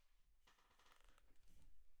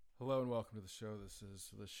Hello and welcome to the show. This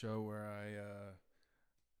is the show where I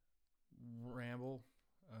ramble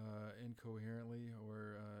incoherently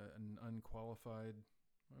or an unqualified,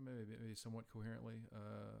 or maybe somewhat coherently,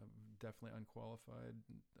 definitely unqualified,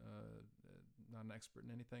 not an expert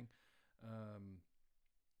in anything. Um,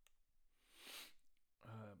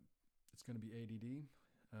 uh, it's going to be ADD.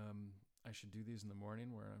 I should do these in the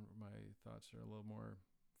morning where my thoughts are a little more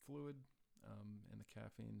fluid, and the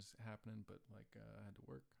caffeine's happening, but I had to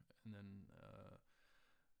work. And then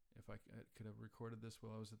if I could have recorded this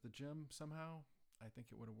while I was at the gym somehow, I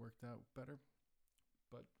think it would have worked out better.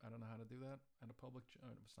 But I don't know how to do that at a public gym.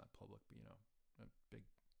 It's not public, but a big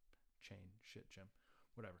chain shit gym,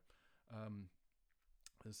 whatever. Um,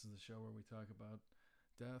 this is the show where we talk about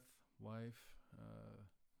death, life,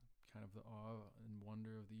 kind of the awe and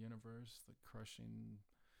wonder of the universe, the crushing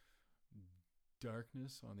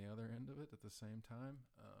darkness on the other end of it at the same time,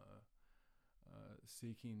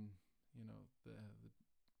 seeking, the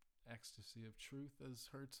ecstasy of truth, as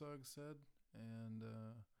Herzog said, and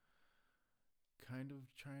kind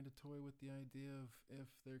of trying to toy with the idea of if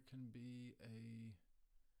there can be a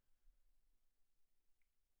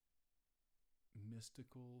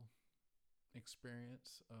mystical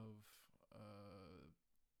experience of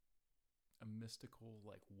a mystical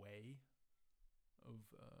way of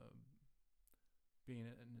being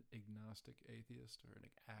an agnostic atheist or an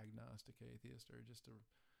agnostic atheist or just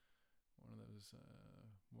one of those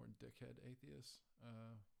more dickhead atheists,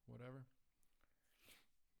 whatever.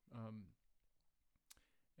 Um,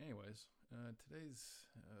 Anyways, today's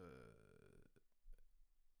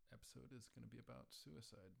episode is going to be about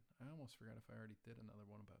suicide. I almost forgot if I already did another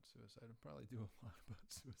one about suicide. I probably do a lot about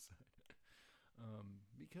suicide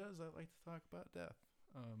because I like to talk about death.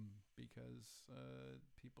 Because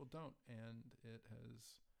people don't, and it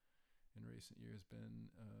has in recent years been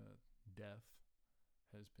death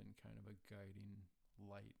has been kind of a guiding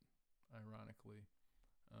light, ironically,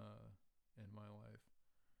 in my life.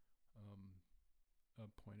 A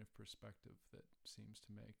point of perspective that seems to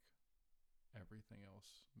make everything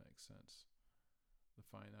else make sense. The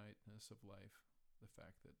finiteness of life, the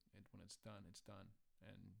fact that when it's done, it's done,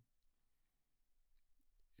 and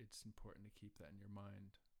it's important to keep that in your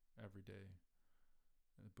mind every day.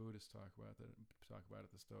 And the Buddhists talk about it.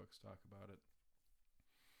 The Stoics talk about it.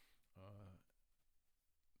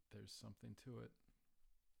 There's something to it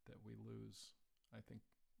that we lose, I think,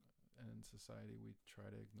 and in society we try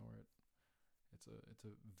to ignore it. It's a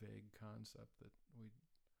vague concept that we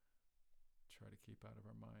try to keep out of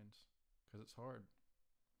our minds because it's hard.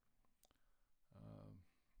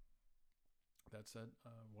 That said,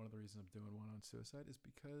 one of the reasons I'm doing one on suicide is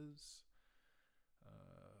because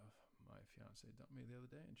my fiance dumped me the other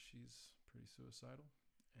day, and she's pretty suicidal,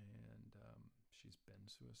 and she's been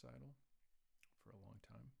suicidal for a long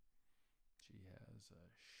time. She has a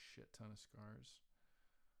shit ton of scars,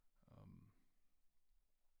 and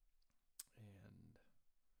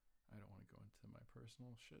I don't want to go into my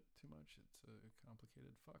personal shit too much. It's a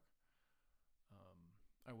complicated fuck.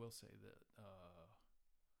 I will say that,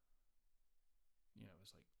 it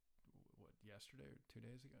was yesterday or 2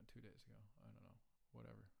 days ago? 2 days ago. I don't know.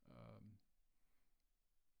 Whatever.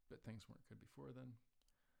 But things weren't good before then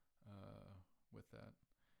with that.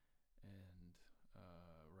 And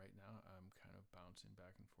right now I'm kind of bouncing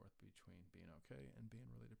back and forth between being okay and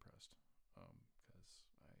being really depressed. Because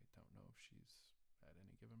I don't know if she's at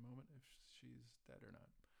any given moment, if she's dead or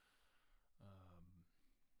not.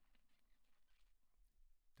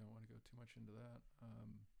 Don't want to go too much into that.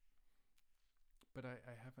 But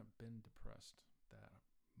I haven't been depressed that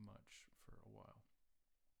much for a while.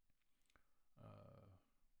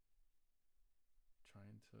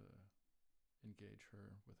 Trying to engage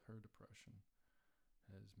her with her depression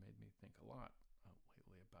has made me think a lot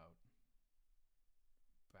lately about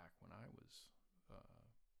back when I was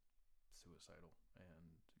suicidal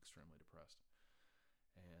and extremely depressed.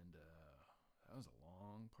 And that was a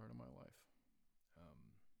long part of my life.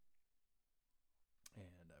 And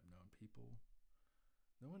I've known people,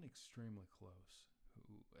 no one extremely close,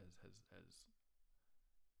 who has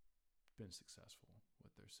been successful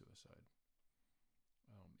with their suicide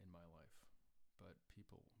in my life. But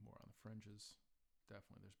people more on the fringes,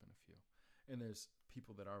 definitely there's been a few. And there's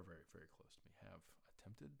people that are very, very close to me, have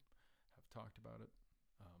attempted, have talked about it.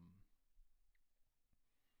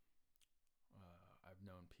 I've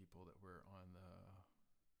known people that were on the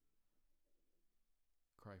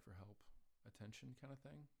cry for help, attention kind of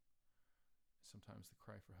thing. Sometimes the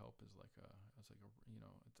cry for help is is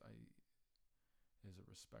a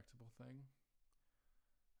respectable thing.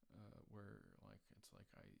 Where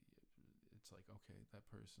it's like okay, that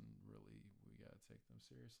person really, we got to take them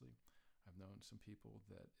seriously. I've known some people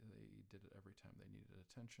that they did it every time they needed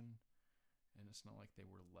attention, and it's not like they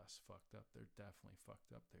were less fucked up. They're definitely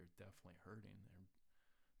fucked up. They're definitely hurting.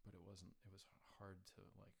 But it was hard to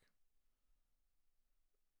like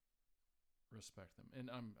respect them. And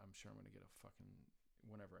I'm sure I'm gonna get a fucking,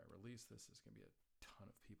 whenever I release this, there's gonna be a ton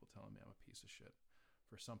of people telling me I'm a piece of shit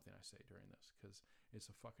for something I say during this, because it's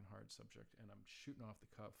a fucking hard subject and I'm shooting off the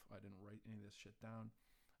cuff. I didn't write any of this shit down.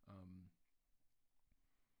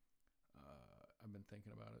 I've been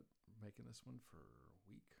thinking about it, making this one for a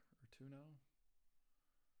week or two now.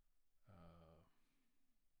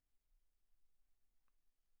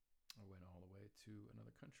 I went all the way to another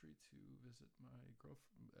country to visit my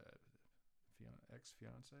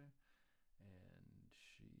ex-fiance, and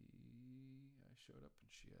I showed up and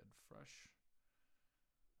she had fresh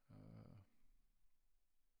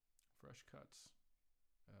cuts.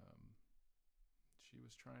 She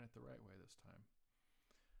was trying it the right way this time.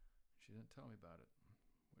 She didn't tell me about it,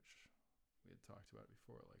 which we had talked about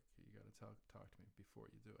before. Like, you got to talk to me before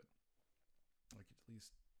you do it. Like, at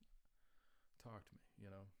least talk to me, you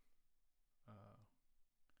know?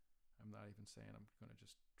 I'm not even saying I'm going to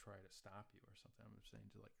just try to stop you or something. I'm just saying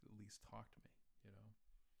to, like, at least talk to me, you know?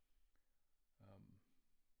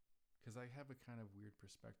 Because I have a kind of weird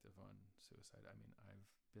perspective on suicide. I mean, I've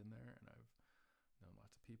been there and I've known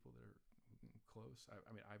lots of people that are close.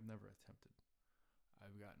 I mean, I've never attempted.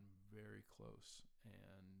 I've gotten very close,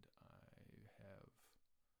 and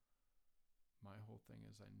my whole thing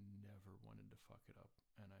is I never wanted to fuck it up,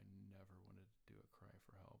 and I never wanted to do a cry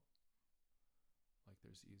for help. Like,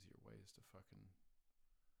 there's easier ways to fucking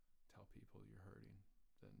tell people you're hurting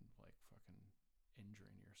than, like, fucking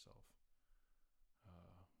injuring yourself.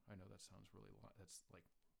 I know that sounds really, that's, like,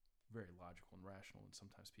 very logical and rational, and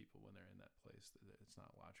sometimes people, when they're in that place, it's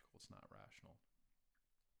not logical, it's not rational.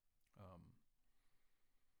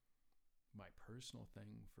 My personal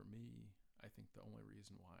thing for me, I think the only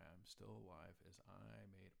reason why I'm still alive is I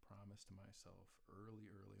made a promise to myself early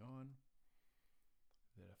on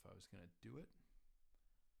that if I was going to do it,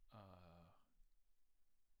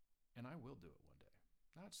 and I will do it one day.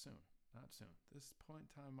 Not soon. This point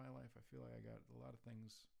in time in my life, I feel like I got a lot of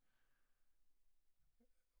things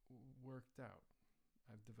worked out.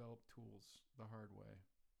 I've developed tools the hard way,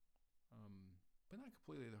 but not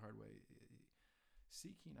completely the hard way.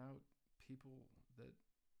 Seeking out people that,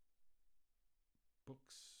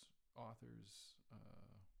 books, authors,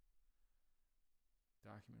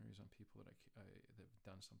 documentaries on people that that have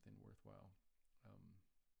done something worthwhile.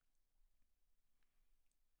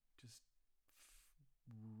 Just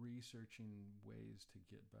researching ways to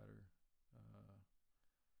get better,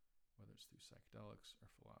 whether it's through psychedelics or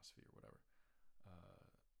philosophy or whatever.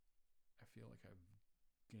 I feel like I've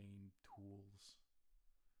gained tools.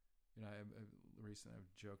 You know, recently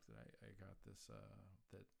I've joked that I got this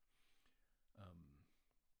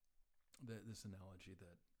this analogy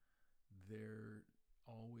that there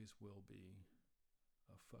always will be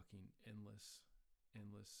a fucking endless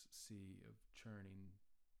sea of churning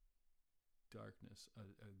darkness,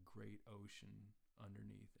 a great ocean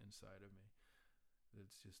underneath inside of me.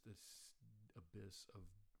 It's just this abyss of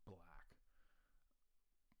black,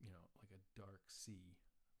 you know, like a dark sea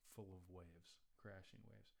full of waves, crashing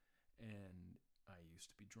waves. And I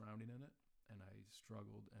used to be drowning in it, and I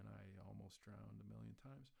struggled, and I almost drowned a million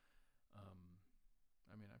times.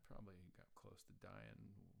 I mean, I probably got close to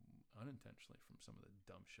dying unintentionally from some of the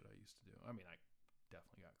dumb shit I used to do. I mean, I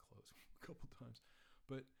definitely got close a couple times,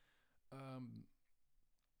 but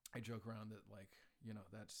I joke around that, like, you know,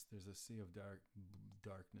 there's a sea of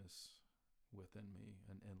darkness within me,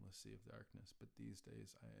 an endless sea of darkness. But these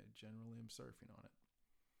days, I generally am surfing on it,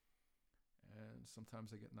 and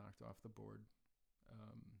sometimes I get knocked off the board,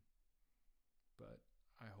 but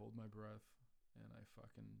I hold my breath and I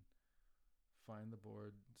fucking find the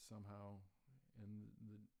board somehow and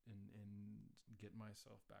get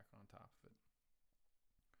myself back on top of it.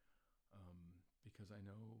 Because I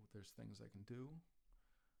know there's things I can do.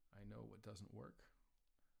 I know what doesn't work.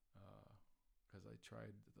 Because I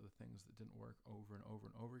tried the things that didn't work over and over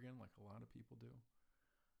and over again, like a lot of people do.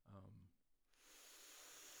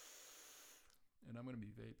 And I'm going to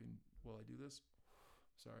be vaping while I do this.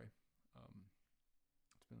 Sorry.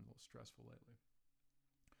 It's been a little stressful lately.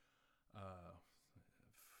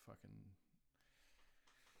 Fucking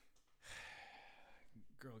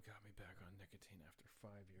girl got me back on nicotine after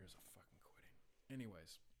 5 years of fucking quitting.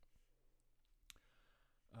 Anyways,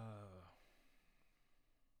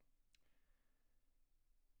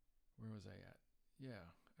 where was I at? Yeah,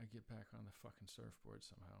 I get back on the fucking surfboard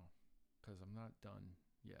somehow, because I'm not done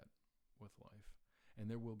yet with life. And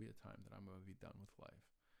there will be a time that I'm going to be done with life.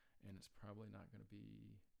 And it's probably not going to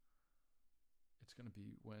be, it's going to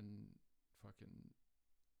be when fucking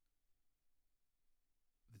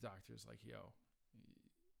the doctor's like, yo,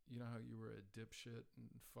 you know how you were a dipshit and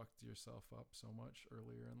fucked yourself up so much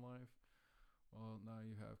earlier in life? Well, now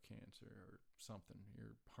you have cancer or something.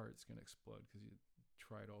 Your heart's going to explode because you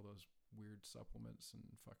tried all those weird supplements and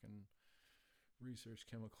fucking research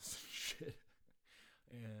chemicals and shit.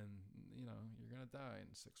 And, you know, you're going to die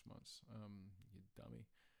in 6 months, you dummy.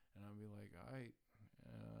 And I'll be like, all right,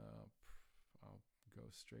 I'll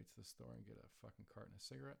go straight to the store and get a fucking carton of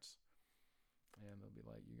cigarettes. And they'll be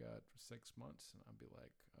like, you got 6 months. And I'll be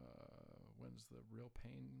like, when's the real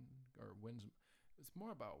pain? Or it's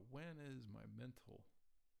more about when is my mental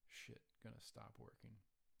shit going to stop working?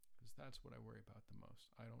 Because that's what I worry about the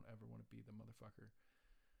most. I don't ever want to be the motherfucker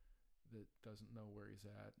that doesn't know where he's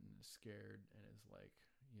at and is scared and is like,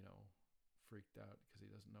 you know, freaked out because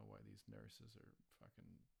he doesn't know why these nurses are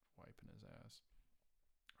fucking wiping his ass.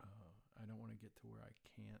 I don't want to get to where I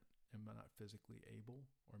am not physically able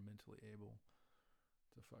or mentally able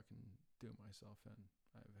to fucking do myself in.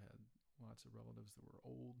 I've had lots of relatives that were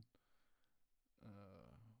old. I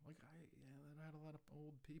had a lot of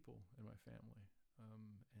old people in my family.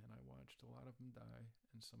 And I watched a lot of them die,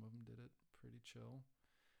 and some of them did it pretty chill.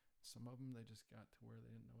 Some of them, they just got to where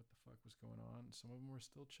they didn't know what the fuck was going on. Some of them were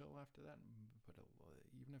still chill after that. But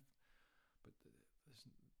this,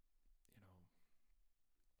 you know,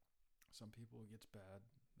 some people, it gets bad.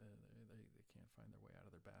 They can't find their way out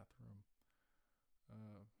of their bathroom.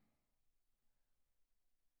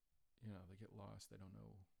 You know, they get lost. They don't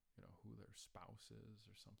know, you know, who their spouse is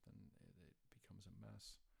or something. It becomes a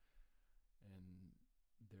mess. And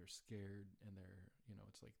they're scared, and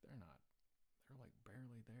it's like they're like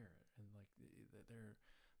barely there, and like they're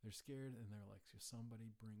scared, and they're like,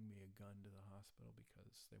 somebody bring me a gun to the hospital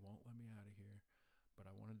because they won't let me out of here, but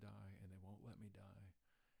I want to die, and they won't let me die.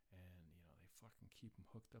 And you know, they fucking keep them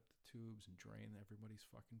hooked up to tubes and drain everybody's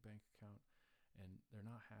fucking bank account, and they're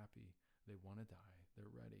not happy. They want to die. They're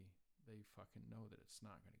ready. They fucking know that it's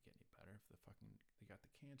not going to get any better if they got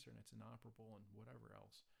the cancer and it's inoperable and whatever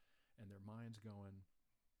else, and their mind's going.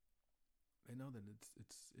 They know that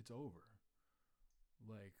it's over.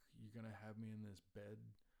 Like, you're gonna have me in this bed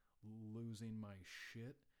losing my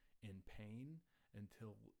shit in pain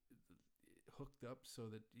until hooked up so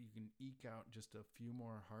that you can eke out just a few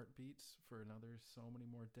more heartbeats for another so many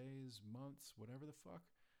more days, months, whatever the fuck.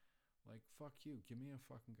 Like, fuck you. Give me a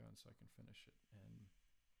fucking gun so I can finish it. And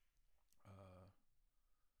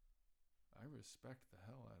I respect the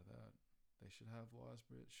hell out of that. They should have laws,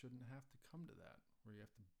 but it shouldn't have to come to that, where you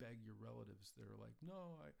have to beg your relatives. They're like,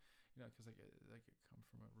 no, because they could come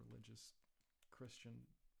from a religious Christian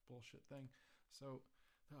bullshit thing. So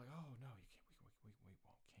they're like, oh no, you can't.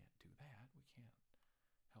 Can't do that. We can't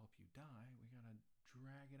help you die. We gotta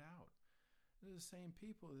drag it out. They're the same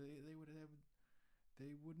people.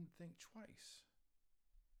 They wouldn't think twice.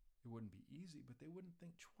 It wouldn't be easy, but they wouldn't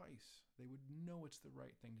think twice. They would know it's the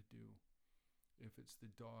right thing to do. If it's the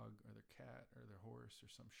dog or their cat or their horse or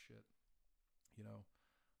some shit, you know,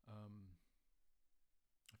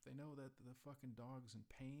 if they know that the fucking dog's in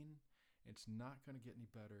pain, it's not going to get any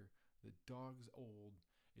better. The dog's old.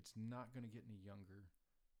 It's not going to get any younger.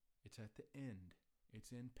 It's at the end. It's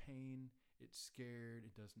in pain. It's scared.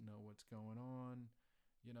 It doesn't know what's going on.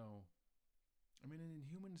 You know, I mean, and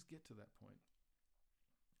humans get to that point.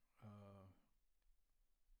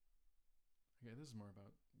 Okay, this is more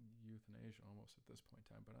about euthanasia almost at this point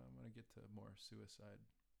in time, but I'm going to get to more suicide,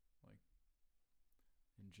 like,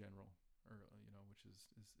 in general, or, you know, which is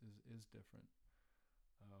different,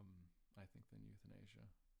 I think, than euthanasia.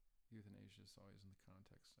 Euthanasia is always in the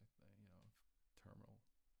context, you know, of terminal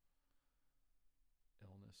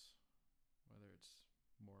illness, whether it's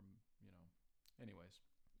more, you know, anyways,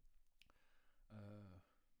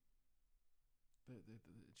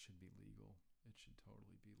 it should be legal. It should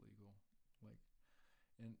totally be legal. Like,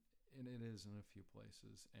 and it is in a few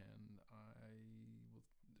places, and I will,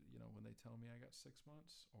 you know, when they tell me I got 6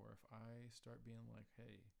 months, or if I start being like,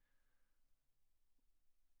 hey,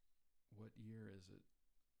 what year is it?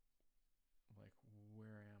 Like,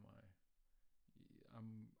 where am I?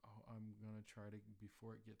 I'm gonna try to,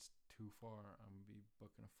 before it gets too far, I'm gonna be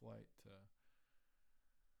booking a flight to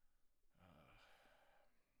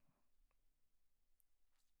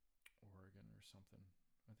Oregon or something.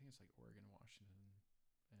 I think it's like Oregon, Washington,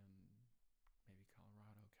 and maybe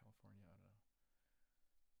Colorado, California. I don't know.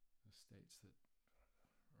 The states that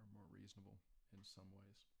are more reasonable in some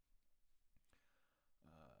ways.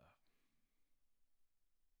 Yeah.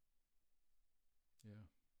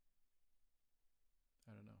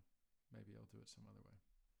 maybe I'll do it some other way.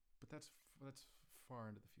 But that's far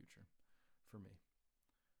into the future for me.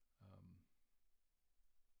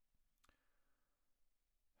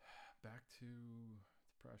 Back to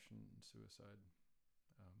depression and suicide.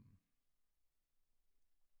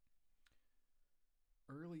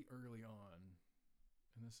 Early on,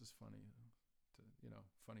 and this is funny,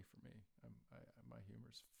 funny for me. My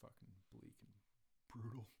humor's fucking bleak and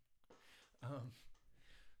brutal.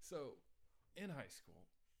 So in high school,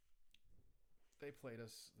 they played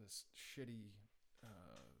us this shitty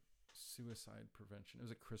suicide prevention. It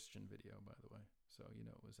was a Christian video, by the way, so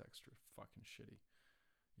it was extra fucking shitty.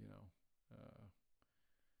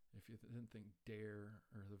 If you didn't think DARE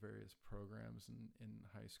or the various programs in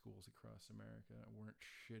high schools across America weren't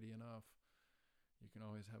shitty enough, you can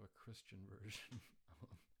always have a Christian version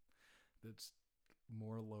that's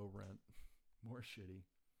more low rent, more shitty.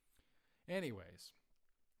 Anyways,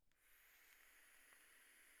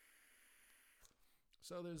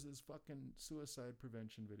 so there's this fucking suicide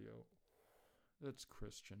prevention video that's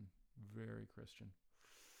Christian, very Christian.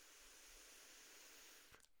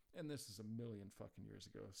 And this is a million fucking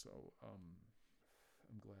years ago, so I'm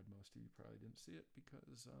glad most of you probably didn't see it,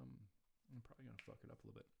 because I'm probably going to fuck it up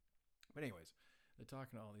a little bit. But anyways, they're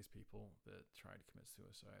talking to all these people that tried to commit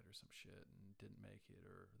suicide or some shit and didn't make it,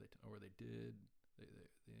 or they did. They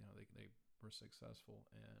were successful,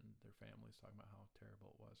 and their families talking about how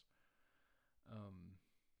terrible it was.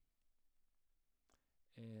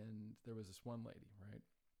 And there was this one lady, right?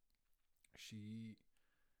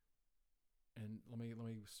 And let me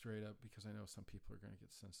straight up, because I know some people are going to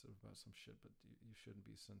get sensitive about some shit, but you shouldn't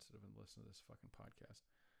be sensitive and listen to this fucking podcast.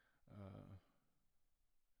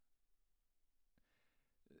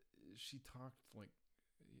 She talked,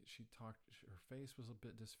 her face was a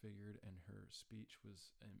bit disfigured and her speech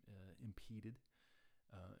was impeded.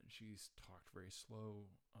 She's talked very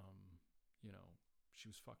slow.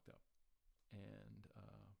 She was fucked up. And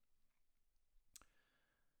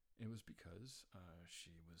it was because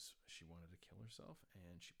she wanted to kill herself,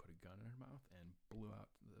 and she put a gun in her mouth and blew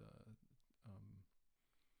out the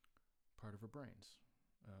part of her brains.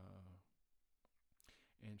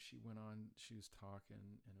 And she went on. She was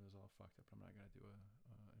talking, and it was all fucked up. I'm not gonna do a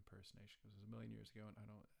impersonation, because it was a million years ago, and I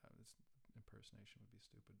don't. This impersonation would be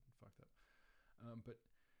stupid and fucked up. But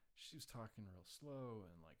she was talking real slow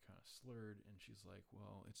and like kind of slurred, and she's like,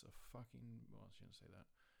 "Well, it's a fucking." Well, she didn't say that.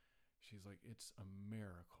 She's like, "It's a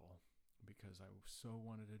miracle, because I so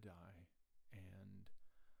wanted to die, and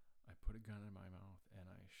I put a gun in my mouth and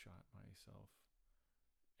I shot myself,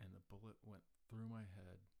 and the bullet went through my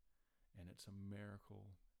head, and it's a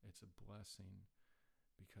miracle. It's a blessing,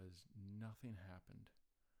 because nothing happened.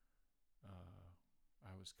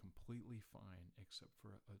 I was completely fine except for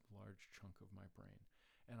a large chunk of my brain."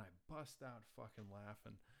 And I bust out fucking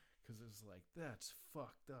laughing, because it was like, that's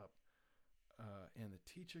fucked up. And the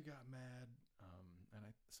teacher got mad,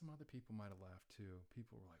 and some other people might have laughed too.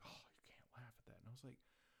 People were like, "Oh, you can't laugh at that." And I was like,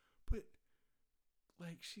 but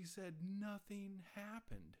like she said, nothing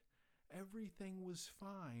happened. Everything was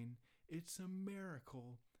fine. It's a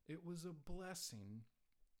miracle. It was a blessing.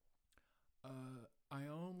 I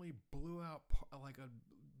only blew out like a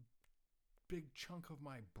big chunk of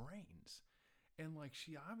my brains. And like,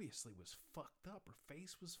 she obviously was fucked up. Her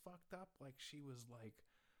face was fucked up. Like, she was like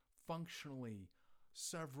functionally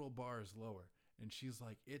several bars lower, and she's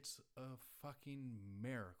like, "It's a fucking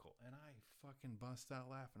miracle." And I fucking bust out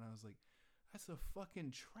laughing. I was like, that's a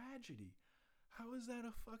fucking tragedy. How is that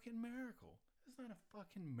a fucking miracle? It's not a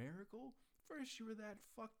fucking miracle. First you were that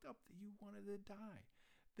fucked up that you wanted to die,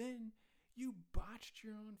 then you botched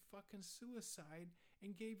your own fucking suicide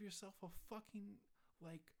and gave yourself a fucking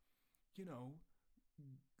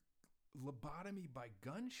lobotomy by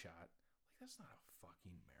gunshot. Like, that's not a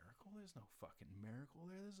fucking miracle. There's no fucking miracle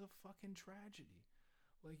there. There's a fucking tragedy.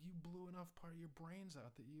 Like, you blew enough part of your brains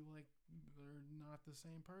out that you are not the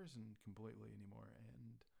same person completely anymore.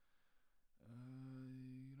 And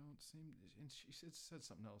you don't seem. And she said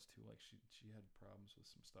something else too. Like, she had problems with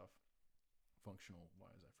some stuff, functional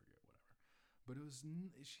wise. I forget, whatever. But it was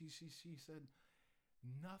she said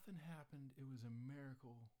nothing happened. It was a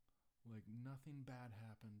miracle. Like, nothing bad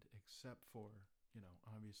happened except for,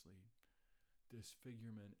 obviously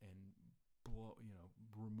disfigurement and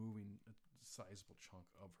removing a sizable chunk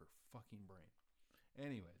of her fucking brain.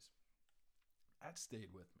 Anyways, that stayed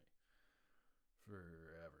with me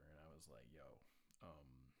forever, and I was like, yo,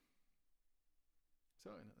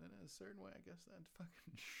 so in a certain way, I guess that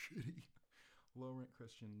fucking shitty low-rent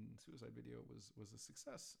Christian suicide video was a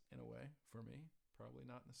success in a way for me. Probably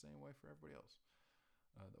not in the same way for everybody else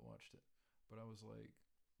that watched it, but I was like,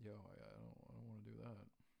 yo, I don't want to do that.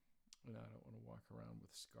 walk around with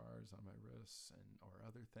scars on my wrists or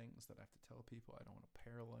other things that I have to tell people. I don't want to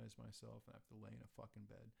paralyze myself and have to lay in a fucking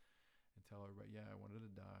bed and tell everybody, yeah, I wanted to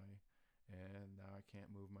die, and now I can't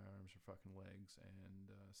move my arms or fucking legs, and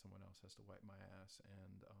someone else has to wipe my ass,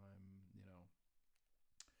 and I'm,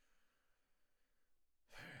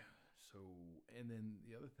 so, and then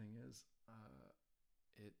the other thing is,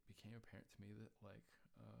 it became apparent to me that, like,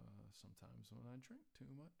 sometimes when I drink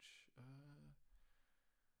too much, I'm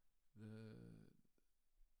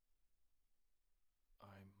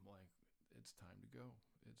like, it's time to go.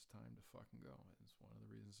 It's time to fucking go. It's one of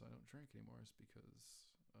the reasons I don't drink anymore is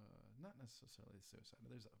because, not necessarily suicide.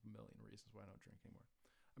 There's a million reasons why I don't drink anymore.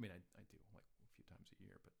 I mean, I do like a few times a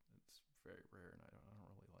year, but it's very rare, and I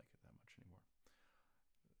don't really like it that much anymore.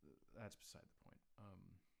 That's beside the point.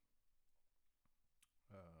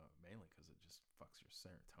 Mainly because it just fucks your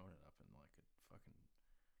serotonin up, and like it fucking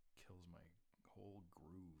kills my whole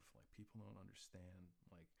groove. Like, people don't understand.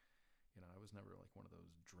 Like, I was never like one of those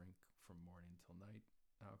drink from morning till night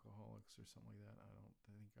alcoholics or something like that. I don't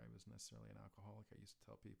think I was necessarily an alcoholic. I used to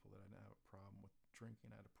tell people that I didn't have a problem with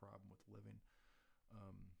drinking. I had a problem with living,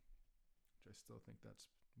 which I still think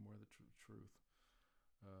that's more the truth.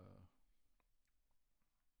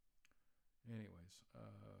 Anyways,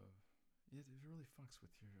 it really fucks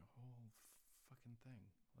with your whole fucking thing.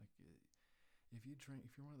 Like, if you're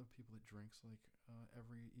one of the people that drinks like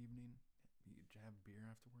every evening, you have beer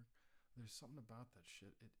after work. There's something about that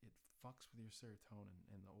shit. It fucks with your serotonin,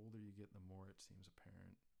 and the older you get, the more it seems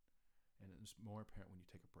apparent. And it's more apparent when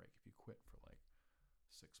you take a break. If you quit for like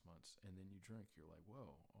 6 months and then you drink, you're like,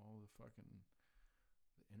 whoa, all the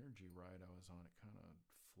energy ride I was on, it kind of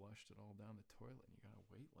flushed it all down the toilet, and you gotta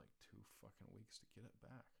wait like 2 fucking weeks to get it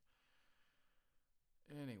back.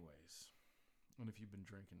 Anyways, and if you've been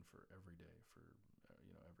drinking for every day for,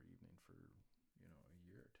 every evening for, a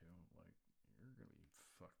year or two, like, you're gonna be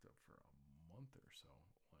fucked up for a month or so.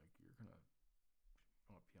 Like, you're gonna be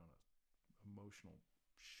on a emotional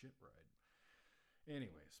shit ride.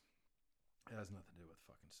 Anyways, it has nothing to do with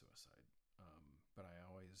fucking suicide. But I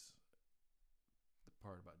always, the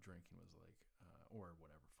part about drinking was like, or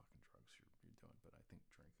whatever fucking drugs you're doing, but I think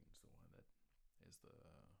drinking's the one that is the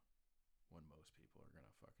one most people are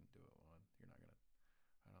gonna fucking do it on. You're not gonna.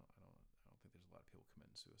 I don't think there's a lot of people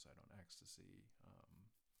committing suicide on ecstasy. I don't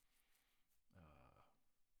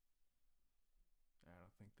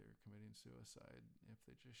think they're committing suicide if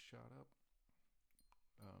they just shot up.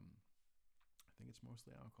 I think it's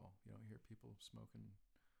mostly alcohol. You don't hear people smoking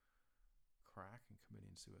crack and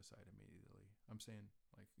committing suicide immediately. I'm saying,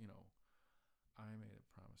 like, I made a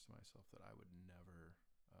promise to myself that I would never.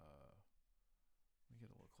 Let me get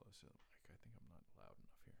a little closer. Like, I think I'm not loud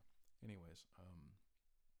enough here. Anyways, I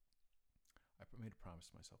made a promise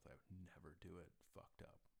to myself that I would never do it fucked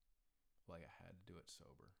up. Like, I had to do it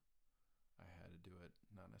sober. I had to do it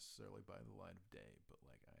not necessarily by the light of day, but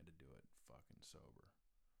like I had to do it fucking sober.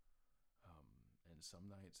 And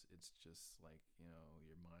some nights it's just like,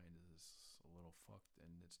 your mind is a little fucked,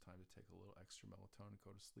 and it's time to take a little extra melatonin,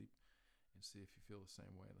 go to sleep, and see if you feel the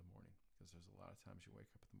same way in the morning. Because there's a lot of times you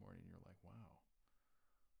wake up in the morning and you're like, wow,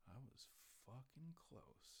 I was fucking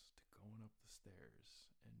close to going up the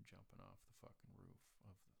stairs and jumping off the fucking roof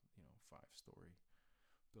of the, 5-story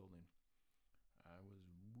building. I was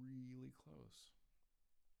really close.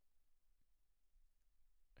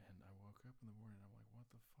 And I woke up in the morning, I'm like,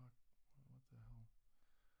 what the fuck? What the hell?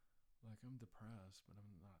 Like, I'm depressed, but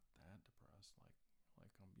I'm not that depressed.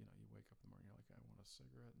 Like I'm, you wake up in the morning, you're like, I want a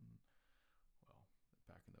cigarette, and well,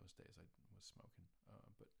 back in those days I was smoking, but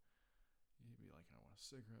you'd be like, I want a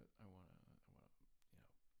cigarette, I want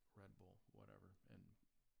Red Bull, whatever, and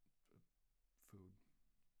food.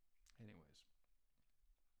 Anyways,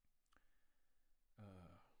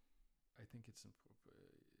 I think it's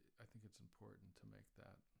important to make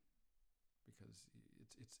that, because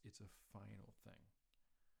it's a final thing.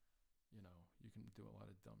 You can do a lot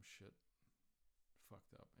of dumb shit,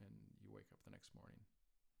 fucked up, and you wake up the next morning.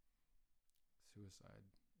 Suicide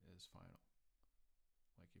is final.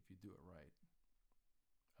 Like, if you do it right.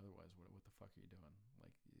 Otherwise, what the fuck are you doing?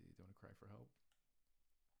 Like, you doing a cry for help?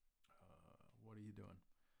 What are you doing?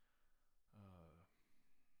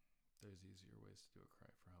 There's easier ways to do a cry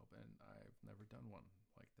for help, and I've never done one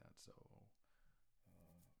like that. So,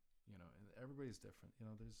 and everybody's different.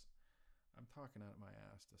 I'm talking out my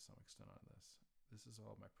ass to some extent on this. This is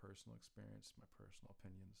all my personal experience, my personal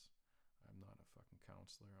opinions. I'm not a fucking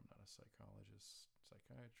counselor. I'm not a psychologist,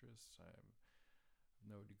 psychiatrist. I have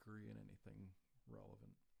no degree in anything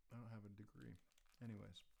relevant. I don't have a degree.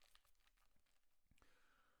 Anyways.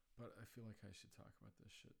 But I feel like I should talk about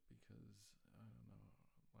this shit because, I don't know,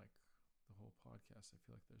 like, the whole podcast, I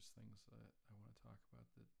feel like there's things that I want to talk about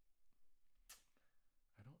that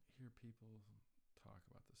I don't hear people talk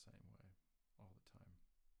about the same way all the time.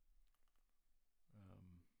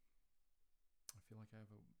 I feel like I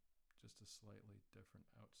have just a slightly different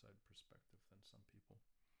outside perspective than some people,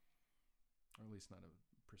 or at least not a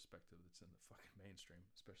perspective that's in the fucking mainstream,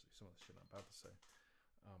 especially some of the shit I'm about to say.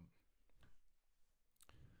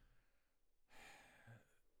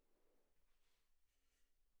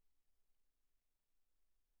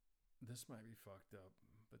 This might be fucked up,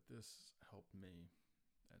 but this helped me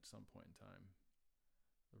at some point in time.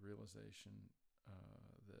 The realization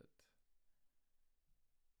that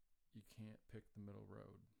you can't pick the middle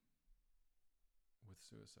road with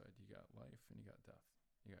suicide. You got life and you got death.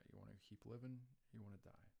 You want to keep living, you want to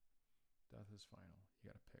die. Death is final.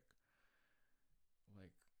 You got to pick.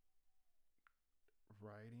 Like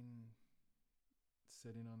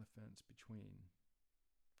sitting on the fence between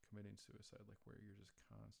committing suicide, like where you're just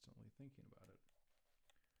constantly thinking about it.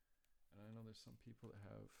 And I know there's some people that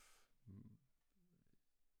have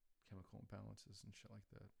chemical imbalances and shit like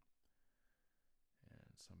that. And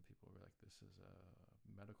some people are like, this is a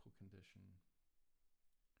medical condition.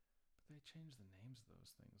 But they change the names of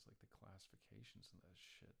those things, like the classifications and that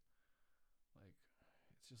shit. Like,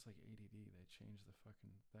 it's just like ADD. They change the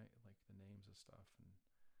fucking thing, like the names of stuff. And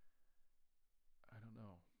I don't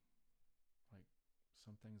know. Like,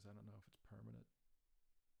 some things I don't know if it's permanent.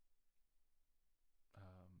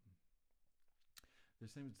 There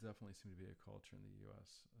definitely seem to be a culture in the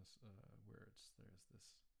U.S. Where there's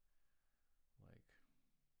this like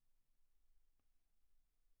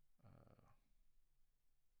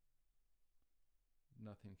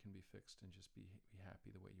nothing can be fixed and just be happy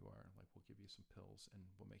the way you are. Like, we'll give you some pills and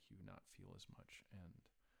we'll make you not feel as much, and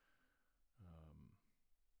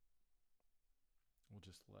we'll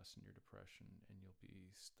just lessen your depression, and you'll be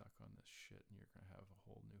stuck on this shit, and you're gonna have a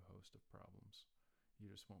whole new host of problems. You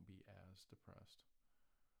just won't be as depressed,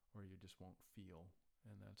 or you just won't feel,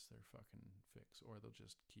 and that's their fucking fix. Or they'll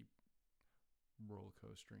just keep roller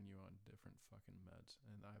coastering you on different fucking meds.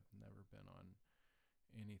 And I've never been on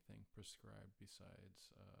anything prescribed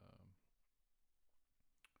besides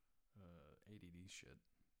ADD shit.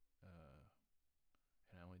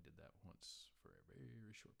 And I only did that once for a very,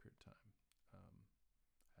 very short period of time.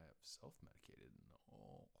 I have self-medicated in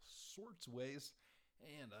all sorts of ways,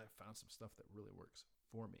 and I found some stuff that really works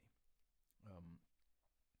for me.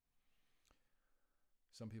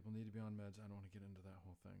 Some people need to be on meds. I don't want to get into that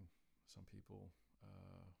whole thing. Some people,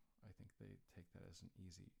 I think they take that as an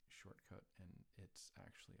easy shortcut, and it's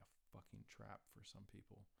actually a fucking trap for some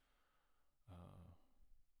people.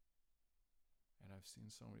 And I've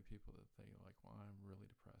seen so many people that they like, well, I'm really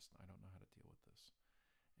depressed and I don't know how to deal with this.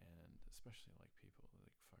 And especially like people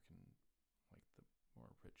like fucking like the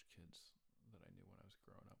more rich kids that I knew when I was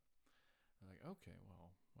growing up. They're like, okay,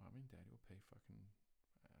 well, mommy and daddy will pay fucking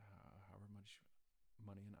however much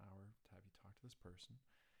money an hour to have you talk to this person,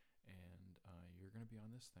 and you're going to be on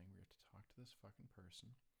this thing. We have to talk to this fucking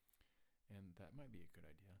person, and that might be a good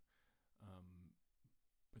idea.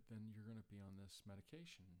 But then you're going to be on this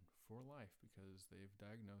medication for life because they've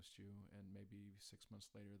diagnosed you, and maybe 6 months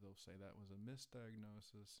later they'll say that was a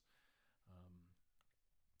misdiagnosis.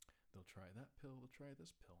 They'll try that pill, they'll try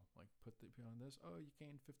this pill, like put you on this. Oh, you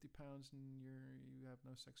gained 50 pounds and you have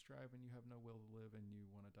no sex drive and you have no will to live and you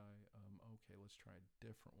want to die. Okay, let's try a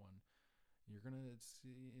different one. You're gonna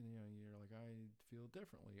see, you're like, I feel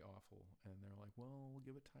differently awful, and they're like, well, we'll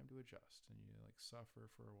give it time to adjust, and you like suffer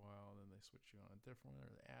for a while, and then they switch you on a different one,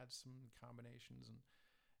 or they add some combinations, and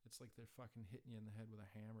it's like they're fucking hitting you in the head with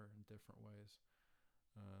a hammer in different ways.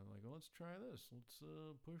 Like, well, let's try this. Let's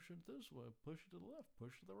push it this way, push it to the left,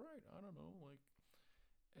 push it to the right. I don't know, like.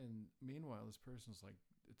 And meanwhile, this person's like,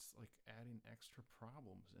 it's like adding extra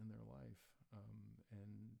problems in their life, and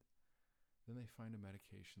then they find a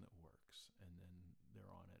medication that works, and then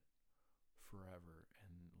they're on it forever,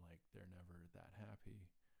 and like they're never that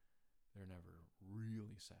happy. They're never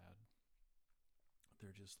really sad.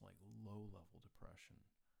 They're just like low-level depression,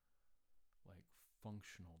 like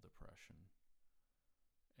functional depression.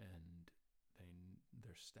 And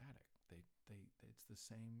they're static. They it's the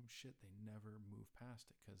same shit. They never move past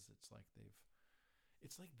it because it's like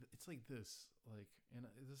it's like this, like, and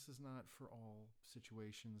this is not for all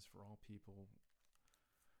situations, for all people,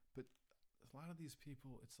 but a lot of these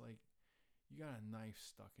people, it's like you got a knife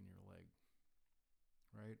stuck in your leg,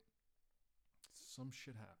 right? Some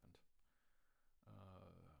shit happened.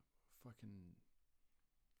 Fucking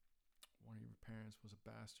one of your parents was a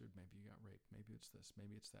bastard. Maybe you got raped. Maybe it's this.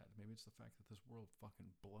 Maybe it's that. Maybe it's the fact that this world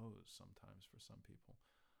fucking blows sometimes for some people.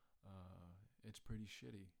 it's pretty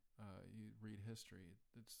shitty. You read history.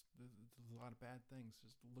 There's a lot of bad things.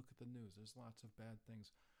 Just look at the news. There's lots of bad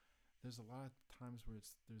things. There's a lot of times where it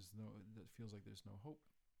feels like there's no hope.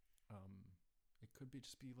 It could be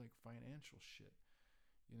just be like financial shit.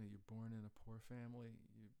 You know, you're born in a poor family.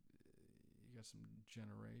 You got some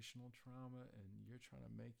generational trauma, and you're trying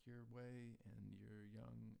to make your way, and you're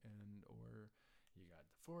young, or you got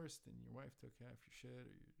divorced, and your wife took half your shit,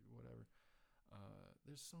 or whatever.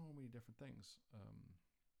 There's so many different things.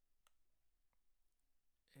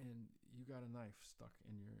 And you got a knife stuck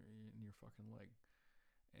in your fucking leg,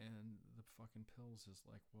 and the fucking pills is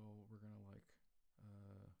like, well, we're gonna like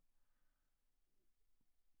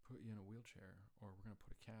put you in a wheelchair, or we're gonna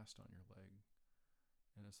put a cast on your leg,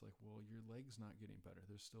 and it's like, well, your leg's not getting better.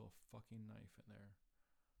 There's still a fucking knife in there,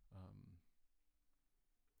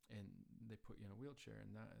 and they put you in a wheelchair,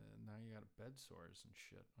 and now you got bed sores and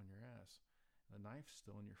shit on your ass. The knife's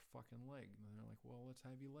still in your fucking leg. And they're like, well, let's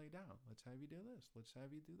have you lay down. Let's have you do this. Let's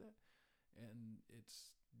have you do that. And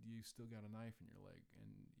you still got a knife in your leg,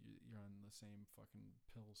 and you're on the same fucking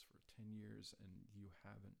pills for 10 years, and you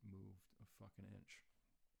haven't moved a fucking inch.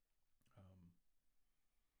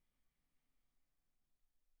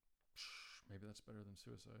 Maybe that's better than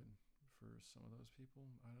suicide for some of those people.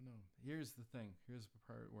 I don't know. Here's the thing. Here's the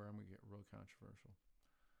part where I'm going to get real controversial.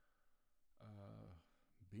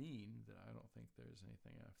 Being that I don't think there's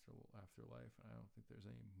anything after life, and I don't think there's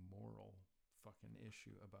any moral fucking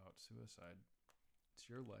issue about suicide. It's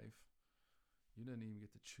your life. You didn't even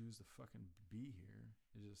get to choose to fucking be here.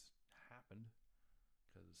 It just happened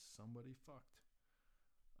because somebody fucked.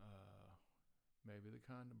 Maybe the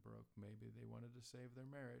condom broke. Maybe they wanted to save their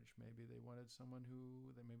marriage. Maybe they wanted someone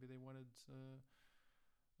maybe they wanted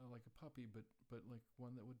like a puppy, but like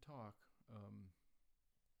one that would talk.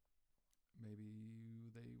 Maybe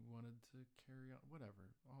they wanted to carry on, whatever.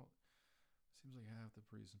 Seems like half the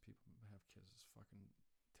reason people have kids is fucking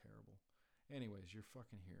terrible. Anyways, you're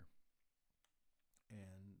fucking here,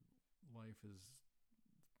 and life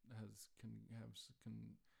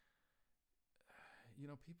you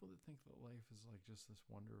know, people that think that life is like just this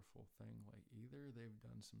wonderful thing, like either they've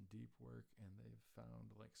done some deep work and they've found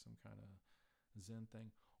like some kind of Zen thing,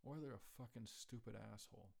 or they're a fucking stupid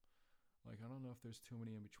asshole. Like, I don't know if there's too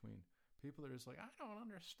many in between. People that are just like, I don't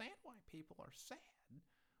understand why people are sad.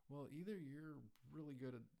 Well, either you're really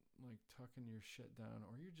good at like tucking your shit down,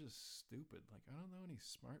 or you're just stupid. Like, I don't know any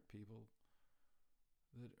smart people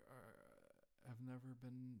that have never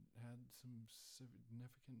had some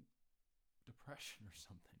significant depression or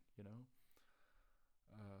something, you know?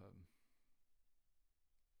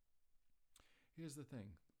 Here's the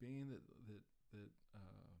thing. Being that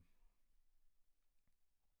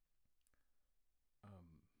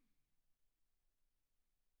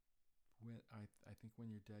when I think when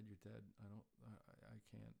you're dead, you're dead. I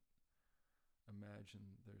can't imagine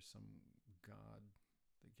there's some God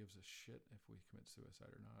that gives a shit if we commit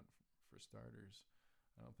suicide or not. For starters,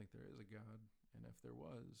 I don't think there is a God, and if there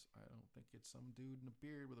was, I don't think it's some dude in a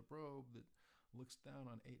beard with a robe that looks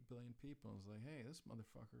down on 8 billion people and is like, hey, this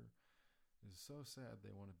motherfucker is so sad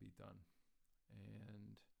they want to be done.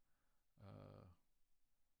 And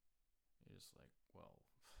you're just like, well,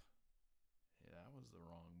 yeah, that was the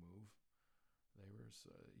wrong move. They were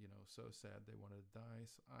so sad they wanted to die,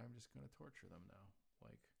 so I'm just going to torture them now.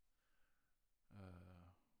 Like,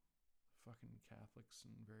 fucking Catholics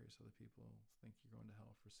and various other people think you're going to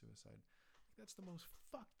hell for suicide. Like, that's the most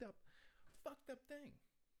fucked up thing.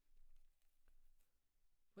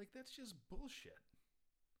 Like, that's just bullshit.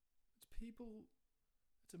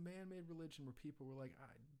 It's a man-made religion where people were like,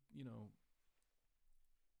 we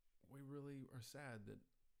really are sad that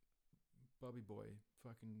Bubby Boy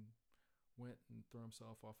fucking went and threw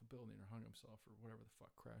himself off a building or hung himself or whatever the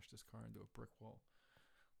fuck, crashed his car into a brick wall,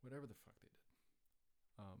 whatever the fuck they did.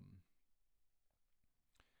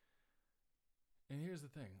 And here's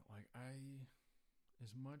the thing, like,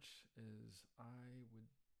 as much as I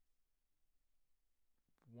would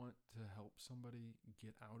want to help somebody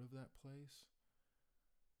get out of that place,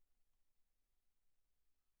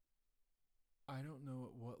 I don't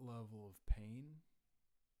know at what level of pain,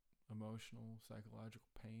 emotional,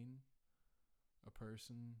 psychological pain, a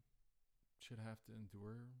person should have to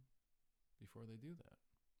endure before they do that.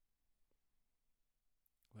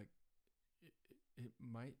 Like, it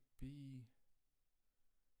might be,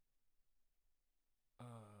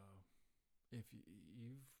 if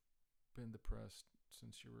you've been depressed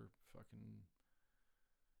since you were fucking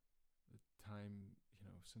the time,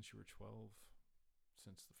 since you were 12,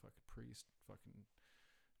 since the fucking priest fucking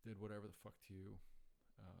did whatever the fuck to you,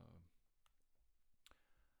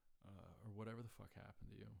 or whatever the fuck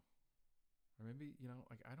happened to you, Or maybe,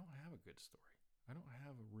 like I don't have a good story. I don't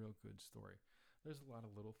have a real good story. There's a lot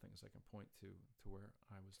of little things I can point to where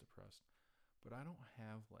I was depressed, but I don't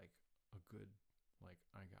have like a good, like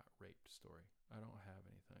I got raped story. I don't have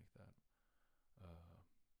anything like that. Uh,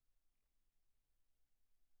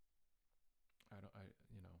 I don't, I,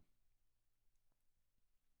 you know,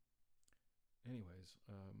 anyways,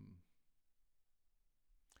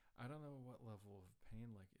 I don't know what level of pain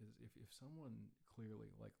like is if someone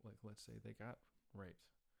clearly like let's say they got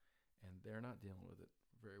raped and they're not dealing with it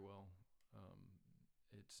very well. Um,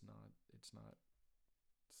 it's not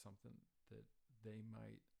something that they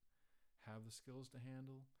might have the skills to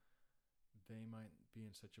handle. They might be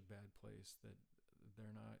in such a bad place that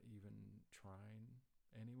they're not even trying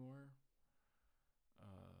anymore.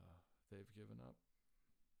 They've given up.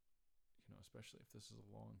 Especially if this is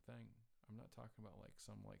a long thing. I'm not talking about like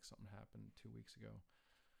something happened 2 weeks ago.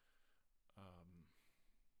 Um,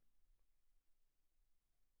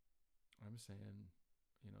 I'm saying,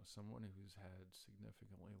 someone who's had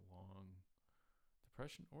significantly long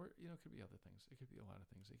depression, or it could be other things. It could be a lot of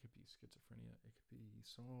things. It could be schizophrenia. It could be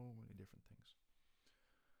so many different things.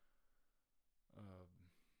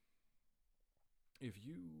 If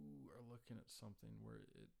you are looking at something where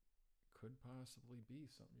it could possibly be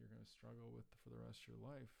something you're going to struggle with for the rest of your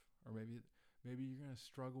life, or maybe you're going to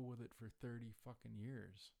struggle with it for 30 fucking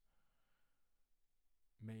years.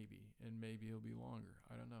 Maybe, and maybe it'll be longer.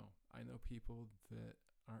 I don't know. I know people that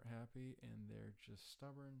aren't happy and they're just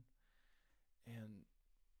stubborn, and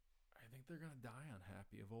I think they're going to die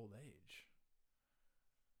unhappy of old age.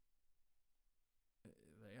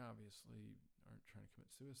 They obviously aren't trying to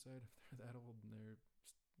commit suicide if they're that old and they're,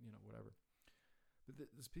 whatever. But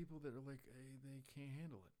there's people that are like, hey, they can't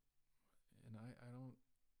handle it, and I don't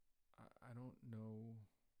know.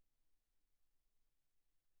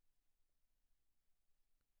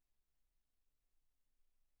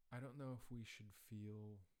 I don't know if we should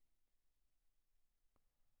feel.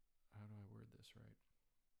 How do I word this right?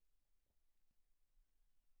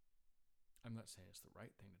 I'm not saying it's the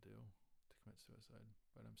right thing to do to commit suicide,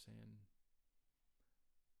 but I'm saying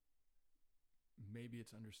maybe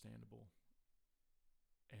it's understandable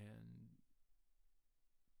and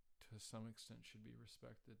to some extent should be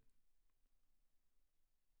respected.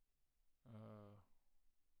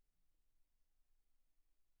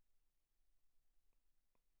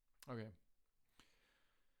 Okay,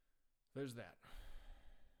 there's that.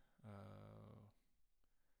 Uh,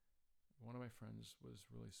 One of my friends was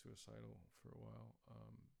really suicidal for a while.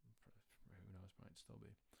 Who knows, might still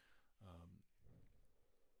be. Um,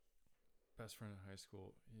 Best friend in high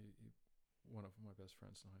school. One of my best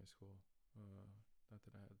friends in high school. Not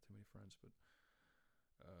that I had too many friends, but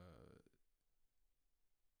uh,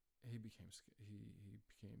 he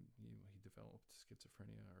developed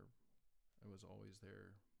schizophrenia, or it was always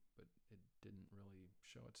there, but it didn't really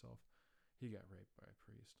show itself. He got raped by a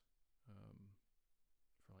priest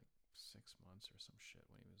for like 6 months or some shit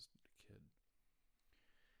when he was a kid.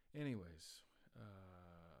 Anyways,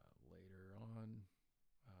 later on,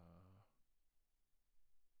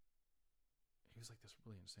 he was like this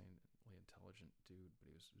really insanely intelligent dude, but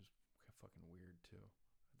he was fucking weird too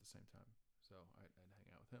at the same time. So I'd hang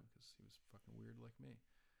out with him because he was fucking weird like me.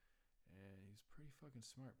 And he's pretty fucking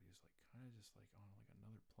smart, but he was like kind of just like on like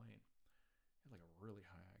another plane. He had like a really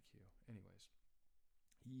high IQ. Anyways,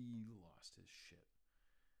 he lost his shit.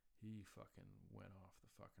 He fucking went off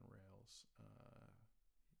the fucking rails.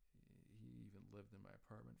 He even lived in my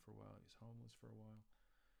apartment for a while. He was homeless for a while.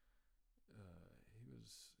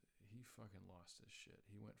 He fucking lost his shit.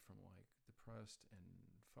 He went from like depressed and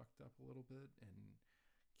fucked up a little bit and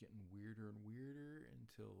getting weirder and weirder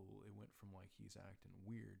until it went from like he's acting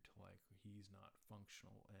weird to like he's not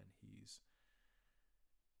functional and he's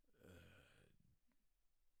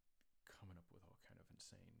coming up with all kind of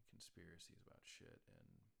insane conspiracies about shit and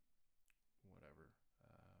whatever.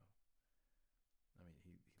 I mean,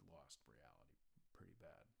 he lost reality pretty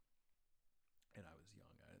bad. And I was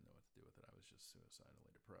young. I didn't know what to do with it. I was just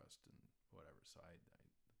suicidally depressed and whatever. So I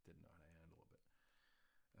didn't know how to handle it.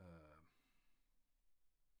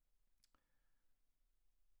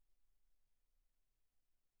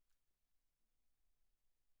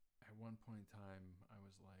 But at one point in time, I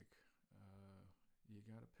was like, you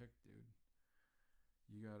gotta pick, dude.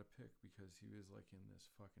 You gotta pick, because he was like in this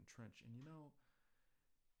fucking trench. And you're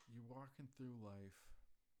walking through life,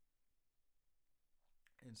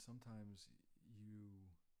 and sometimes you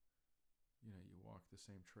walk the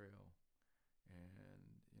same trail, and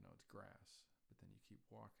it's grass, but then you keep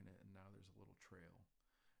walking it, and now there's a little trail.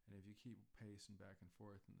 And if you keep pacing back and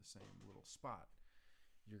forth in the same little spot,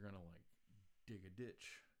 you're gonna like dig a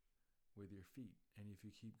ditch with your feet. And if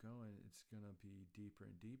you keep going, it's going to be deeper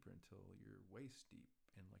and deeper until you're waist deep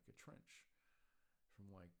in like a trench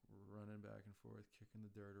from like running back and forth, kicking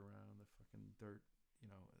the dirt around, the fucking dirt,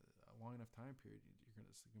 a long enough time period,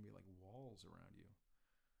 it's going to be like walls around you,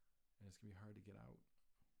 and it's going to be hard to get out.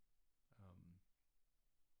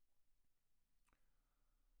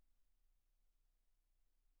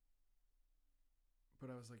 But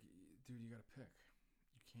I was like, dude, you got to pick.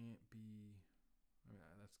 You can't be. I mean,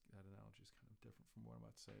 that analogy is kind of different from what I'm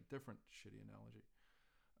about to say. Different shitty analogy.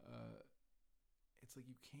 It's like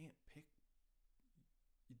you can't pick.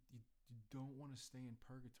 You don't want to stay in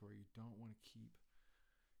purgatory. You don't want to keep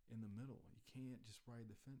in the middle. You can't just ride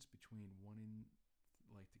the fence between wanting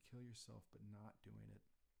like to kill yourself but not doing it,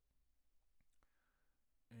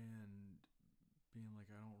 and being like,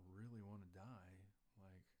 I don't really want to die.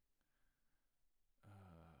 Like,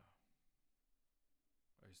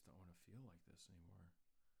 I just don't want to feel like this anymore.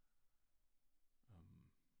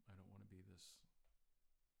 I don't want to be this,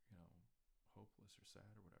 hopeless or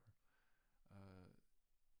sad or whatever.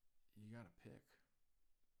 You gotta pick.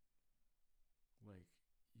 Like,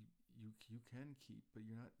 you can keep, but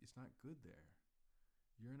you're not. It's not good there.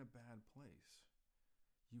 You're in a bad place.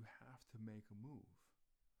 You have to make a move.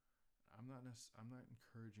 I'm not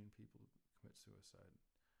encouraging people to commit suicide,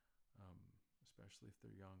 especially if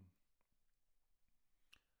they're young.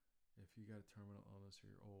 If you got a terminal illness or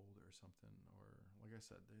you're old or something, or like I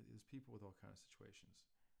said, there's people with all kinds of situations.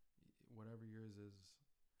 Whatever yours is,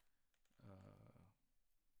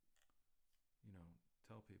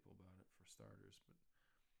 tell people about it for starters. But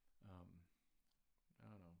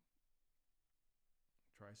I don't know.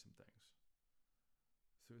 Try some things.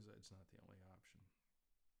 Suicide's not the only option.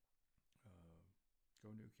 Go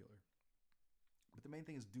nuclear. But the main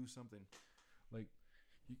thing is do something. Like,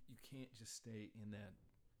 you can't just stay in that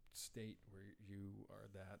state where you are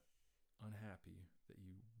that unhappy that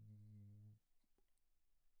you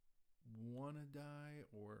want to die,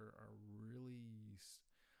 or are really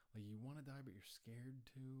like you want to die but you're scared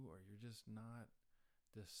to, or you're just not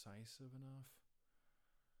decisive enough.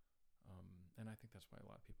 And I think that's why a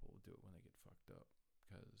lot of people will do it when they get fucked up,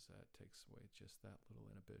 because that takes away just that little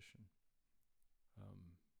inhibition.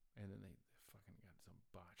 And then they fucking got some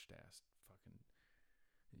botched ass fucking.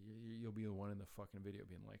 You'll be the one in the fucking video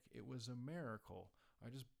being like, "It was a miracle.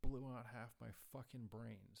 I just blew out half my fucking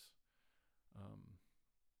brains."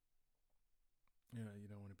 You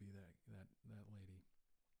don't want to be that lady,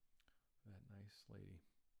 that nice lady.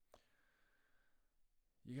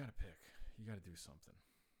 You gotta pick. You gotta do something.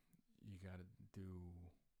 You gotta do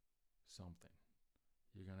something.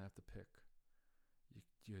 You're gonna have to pick.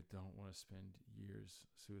 You don't want to spend years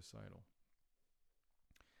suicidal.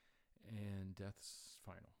 And death's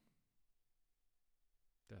final.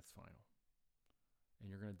 Death's final. And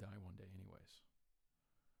you're going to die one day anyways.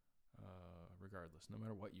 Regardless. No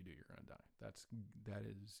matter what you do, you're going to die. That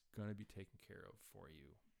is going to be taken care of for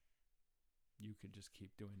you. You could just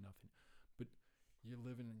keep doing nothing. But you're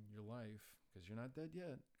living your life because you're not dead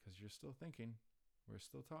yet, because you're still thinking. We're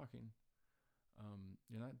still talking.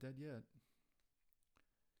 You're not dead yet.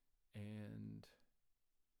 And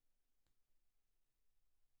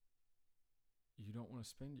you don't want to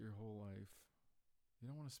spend your whole life. You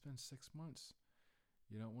don't want to spend 6 months.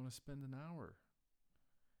 You don't want to spend an hour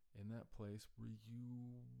in that place where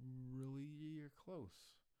you really are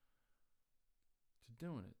close to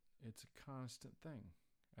doing it. It's a constant thing.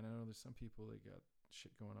 And I know there's some people that got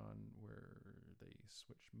shit going on where they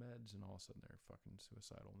switch meds and all of a sudden they're fucking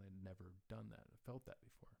suicidal, and they'd never done that, felt that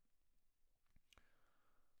before.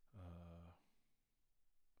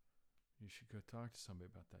 You should go talk to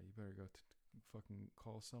somebody about that. You better go fucking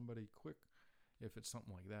call somebody quick. If it's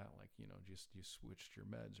something like that, like, just you switched your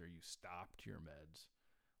meds or you stopped your meds.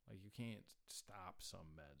 Like, you can't stop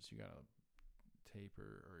some meds. You gotta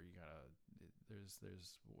taper, or you gotta, there's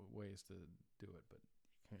ways to do it, but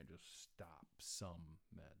you can't just stop some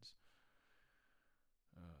meds.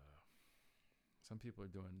 Some people are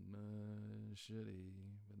doing shitty,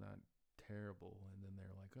 but not terrible, and then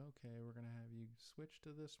they're like, okay, we're gonna have you switch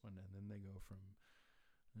to this one, and then they go from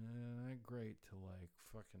great to like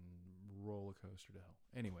fucking roller coaster to hell.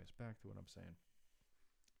 Anyways, back to what I'm saying.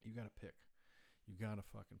 You gotta pick. You gotta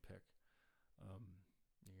fucking pick.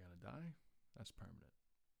 You gotta die. That's permanent.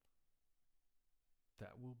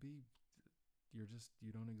 That will be.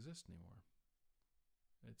 You don't exist anymore.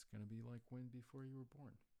 It's gonna be like when before you were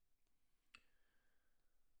born.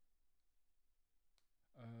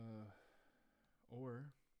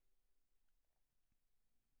 Or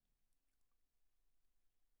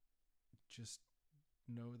just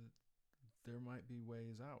know that there might be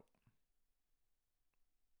ways out.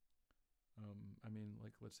 I mean,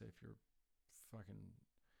 like, let's say if you're fucking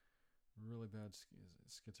really bad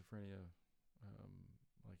schizophrenia,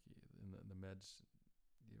 like in the meds,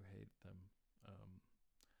 you hate them. Um,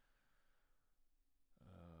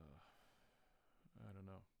 I don't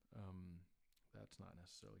know. That's not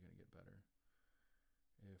necessarily going to get better.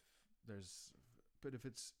 If there's, but if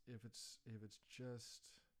it's just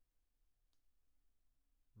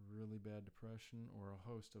really bad depression or a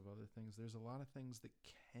host of other things, there's a lot of things that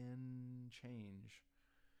can change.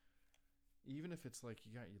 Even if it's like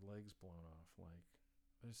you got your legs blown off, like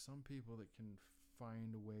there's some people that can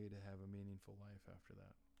find a way to have a meaningful life after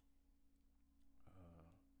that.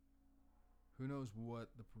 Who knows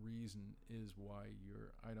what the reason is why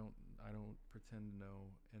you're I don't pretend to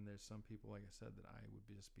know, and there's some people, like I said, that I would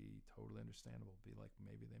just be totally understandable, be like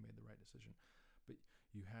maybe they made the right decision, but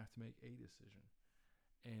you have to make a decision.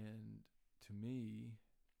 And to me,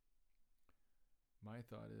 my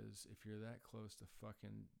thought is if you're that close to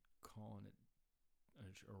fucking calling it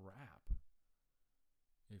a wrap,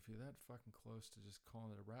 if you're that fucking close to just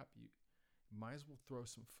calling it a wrap, you might as well throw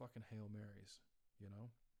some fucking Hail Marys, you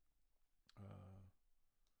know? Uh,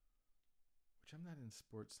 which I'm not in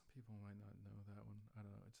sports. Some people might not know that one. I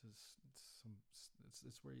don't know.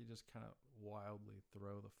 It's where you just kind of wildly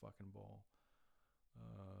throw the fucking ball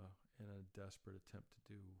in a desperate attempt to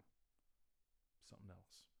do something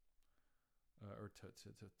else, or to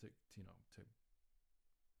you know to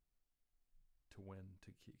win, to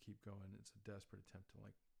keep going. It's a desperate attempt to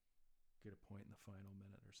like get a point in the final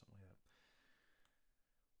minute or something like that.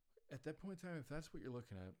 At that point in time, if that's what you're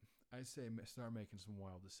looking at, I say start making some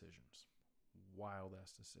wild decisions, wild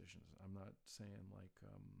ass decisions. I'm not saying like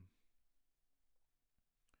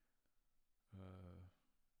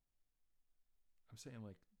I'm saying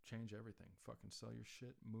like change everything, fucking sell your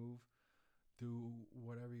shit, move, do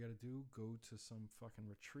whatever you got to do, go to some fucking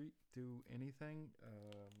retreat, do anything,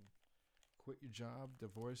 quit your job,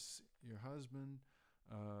 divorce your husband,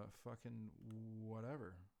 fucking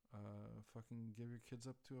whatever, fucking give your kids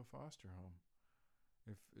up to a foster home.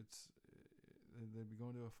 If it's they'd be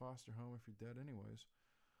going to a foster home if you're dead anyways.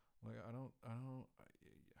 Like and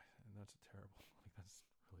that's a terrible. Like that's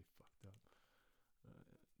really fucked up.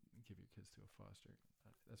 Give your kids to a foster.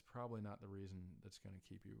 That's probably not the reason that's going to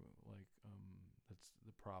keep you like. That's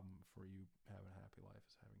the problem for you having a happy life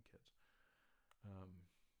is having kids.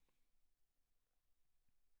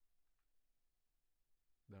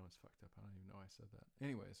 That one's fucked up. I don't even know I said that.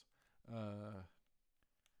 Anyways,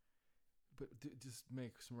 but just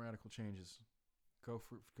make some radical changes. Go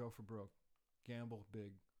for broke. Gamble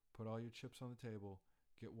big. Put all your chips on the table.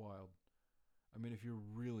 Get wild. I mean, if you're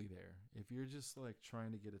really there, if you're just like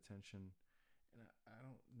trying to get attention, and I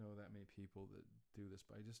don't know that many people that do this,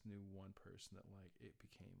 but I just knew one person that like it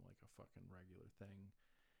became like a fucking regular thing,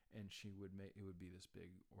 and she would make it would be this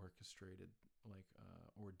big orchestrated like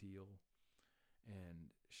ordeal,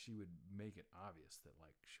 and she would make it obvious that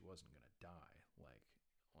like she wasn't gonna die, like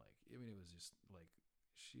I mean it was just like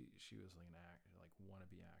she was like an like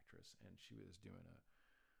wannabe actress, and she was doing a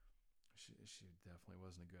she definitely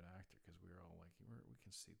wasn't a good actor because we were all like we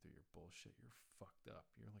can see through your bullshit, you're fucked up,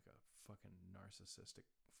 you're like a fucking narcissistic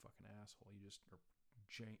fucking asshole, you just are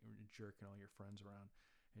jerking all your friends around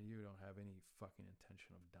and you don't have any fucking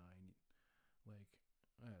intention of dying. Like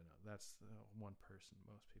I don't know, that's one person.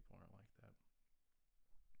 Most people aren't like that.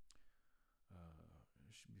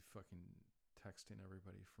 She'd be fucking texting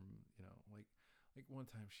everybody from like one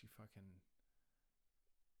time she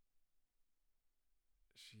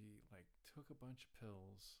like took a bunch of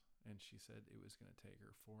pills and she said it was going to take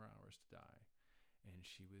her 4 hours to die, and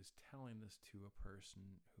she was telling this to a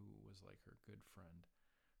person who was like her good friend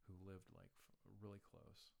who lived like really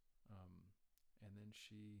close, and then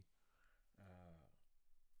she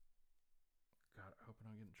God, I hope I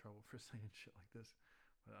don't get in trouble for saying shit like this,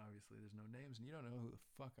 but obviously there's no names and you don't know who the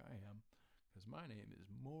fuck I am because my name is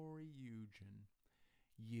Maury Eugen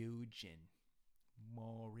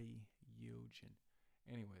Maury Eugen.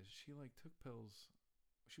 Anyways, she like took pills.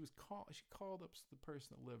 She called up the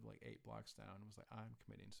person that lived like 8 blocks down and was like, I'm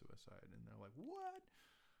committing suicide, and they're like, what,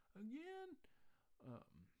 again?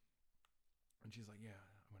 And she's like, yeah,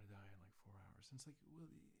 I'm gonna die in like 4 hours. And it's like, well,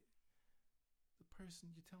 the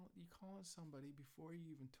person you calling somebody before you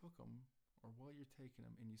even took them or while you're taking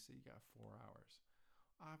them, and you say you got 4 hours.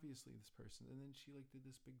 Obviously, this person, and then she like did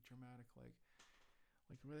this big dramatic like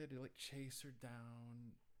where they had to like chase her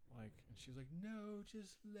down, like, and she was like, no,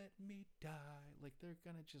 just let me die. Like they're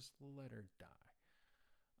gonna just let her die.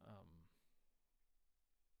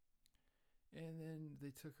 And then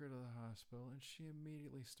they took her to the hospital, and she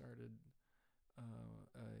immediately started a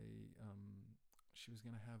she was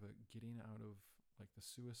gonna have a getting out of like the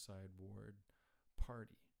suicide ward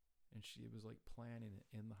party, and she was like planning it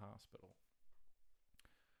in the hospital.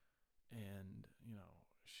 And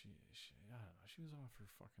she I don't know, she was off her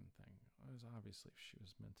fucking thing. It was obviously she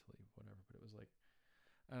was mentally whatever, but it was like,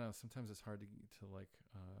 I don't know. Sometimes it's hard to like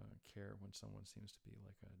care when someone seems to be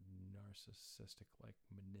like a narcissistic, like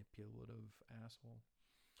manipulative asshole,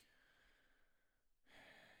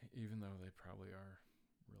 even though they probably are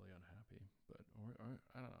really unhappy. But or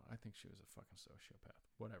I don't know. I think she was a fucking sociopath.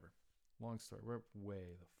 Whatever. Long story. We're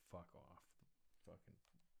way the fuck off, fucking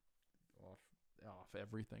off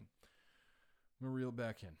everything. I'm gonna reel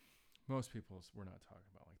back in. Most people we're not talking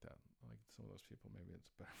about like that. Like some of those people, maybe it's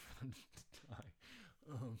better for them to die.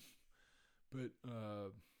 But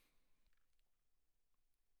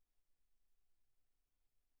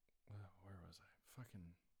where was I?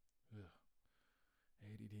 Fucking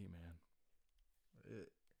ADD, man.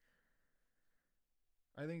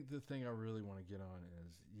 I think the thing I really want to get on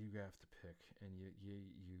is you have to pick, and you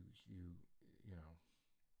know.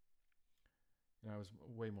 I was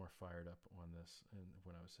way more fired up on this, and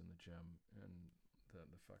when I was in the gym, and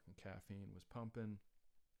the fucking caffeine was pumping.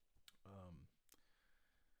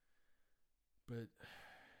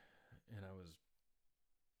 And I was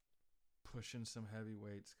pushing some heavy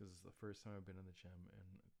weights because it's the first time I've been in the gym in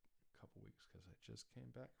a couple weeks because I just came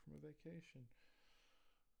back from a vacation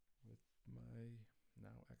with my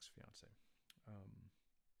now ex-fiance.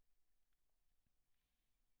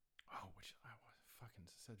 Which I fucking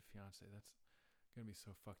said fiance. That's gonna be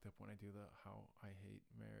so fucked up when I do the how I hate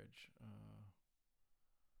marriage, and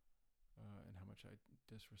how much I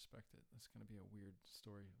disrespect it. That's gonna be a weird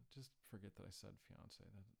story. Just forget that I said fiance.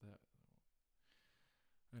 That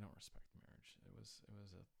I don't respect marriage. It was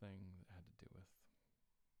a thing that had to do with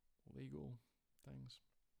legal things.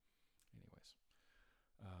 Anyways,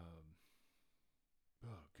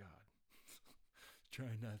 oh god,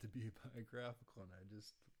 trying not to be biographical, and I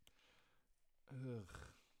just, I'm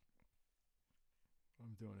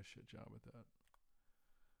doing a shit job with that.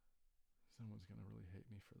 Someone's gonna really hate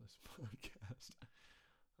me for this podcast.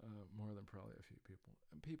 More than probably a few people,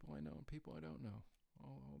 and people I know and people I don't know.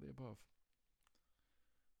 All the above.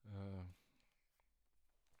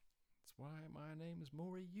 That's why my name is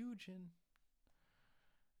Maury Eugen,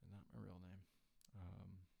 and not my real name.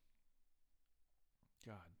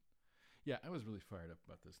 God. Yeah, I was really fired up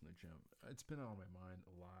about this in the gym. It's been on my mind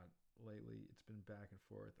a lot lately. It's been back and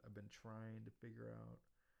forth. I've been trying to figure out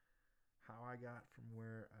how I got from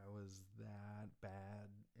where I was that bad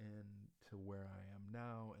and to where I am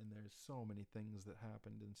now. And there's so many things that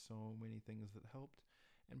happened and so many things that helped.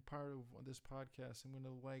 And part of this podcast, I'm going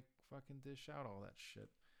to like fucking dish out all that shit.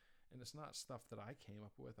 And it's not stuff that I came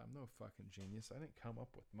up with. I'm no fucking genius. I didn't come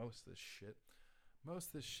up with most of this shit.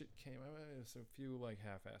 Most of this shit came, there's a few like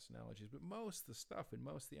half-assed analogies, but most of the stuff and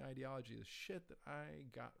most of the ideology is shit that I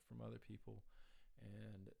got from other people.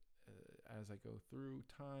 And as I go through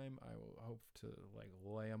time, I will hope to like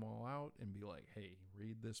lay them all out and be like, hey,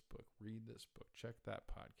 read this book, check that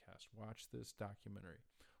podcast, watch this documentary,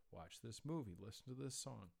 watch this movie, listen to this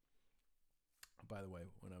song. By the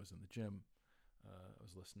way, when I was in the gym, I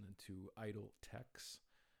was listening to Idle Tech.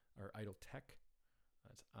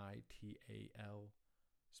 That's ITAL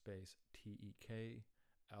space TEK.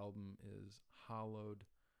 Album is Hollowed.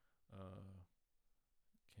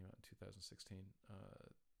 Came out in 2016.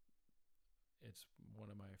 It's one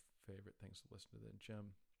of my favorite things to listen to in the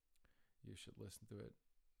gym. You should listen to it.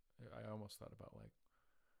 I almost thought about like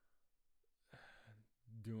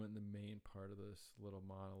doing the main part of this little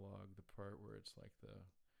monologue, the part where it's like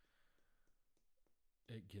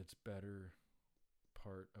it gets better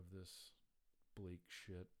part of this bleak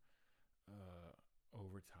shit,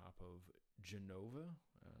 over top of Genova,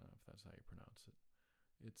 if that's how you pronounce it.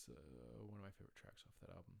 It's one of my favorite tracks off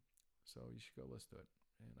that album, so you should go listen to it.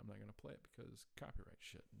 And I'm not gonna play it because copyright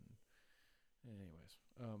shit. And anyways,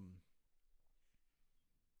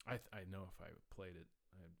 I know if I played it,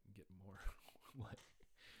 I'd get more like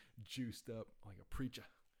juiced up like a preacher,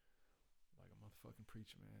 like a motherfucking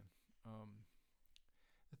preacher, man.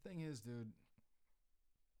 The thing is, dude.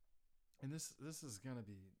 And this is gonna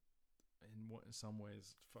be, in some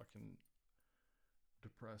ways, fucking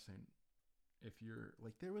depressing. If you're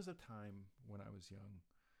like, there was a time when I was young.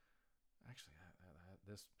 Actually,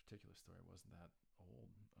 this particular story wasn't that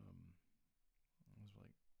old. It was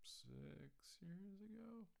like 6 years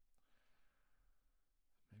ago,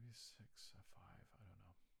 maybe 5. I don't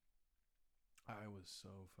know. I was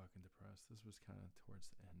so fucking depressed. This was kind of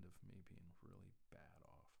towards the end of me being really bad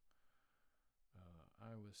off.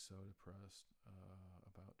 I was so depressed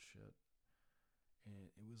about shit, and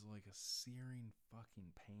it was like a searing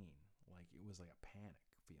fucking pain. Like it was like a panic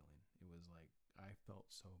feeling. It was like I felt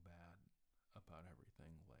so bad about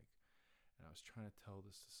everything. Like, and I was trying to tell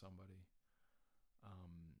this to somebody,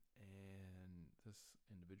 and this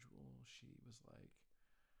individual, she was like,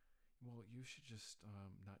 "Well, you should just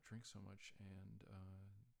not drink so much and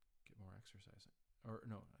get more exercise." Or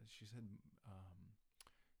no, she said,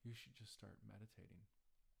 "You should just start meditating."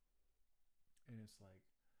 And it's like,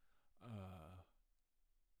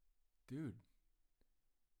 dude,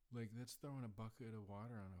 like that's throwing a bucket of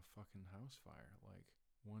water on a fucking house fire. Like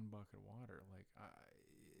one bucket of water. Like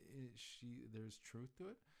there's truth to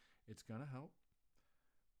it. It's gonna help.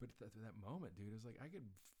 But at that moment, dude, it was like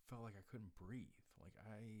felt like I couldn't breathe. Like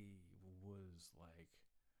I was like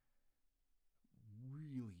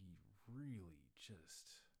really, really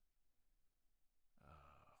just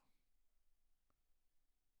uh,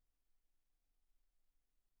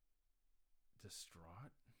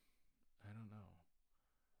 distraught. I don't know.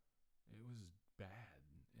 It was bad.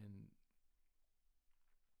 And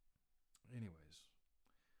anyways,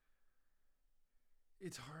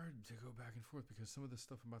 it's hard to go back and forth because some of the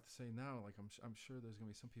stuff I'm about to say now, like I'm sure there's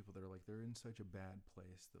gonna be some people that are like they're in such a bad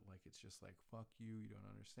place that like it's just like fuck you, you don't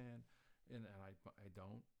understand, and I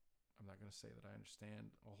don't. I'm not gonna say that I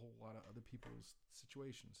understand a whole lot of other people's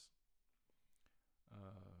situations.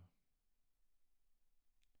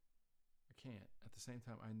 I can't. At the same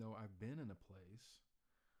time, I know I've been in a place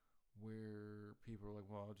where people are like,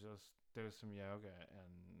 well, just do some yoga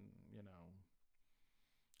and you know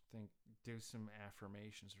think do some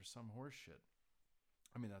affirmations or some horse shit.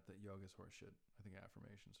 I mean, not that yoga's horseshit. I think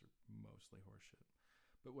affirmations are mostly horseshit.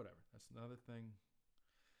 But whatever. That's another thing.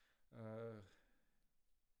 Uh,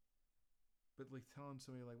 but like telling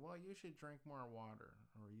somebody like, well, you should drink more water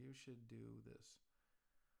or you should do this.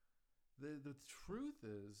 The truth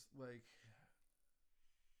is like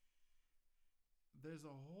there's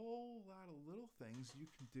a whole lot of little things you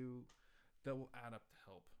can do that will add up to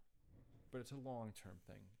help. But it's a long term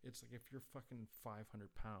thing. It's like if you're fucking 500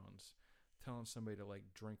 pounds, telling somebody to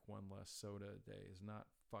like drink one less soda a day is not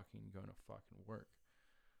fucking gonna fucking work.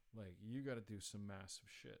 Like you got to do some massive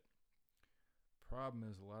shit. Problem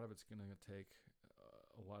is a lot of it's gonna take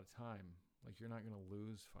a lot of time. Like you're not gonna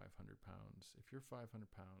lose 500 pounds if you're 500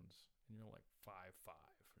 pounds and you're like 5'5"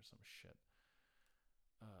 or some shit.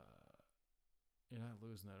 Uh, you're not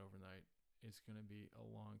losing that overnight. It's gonna be a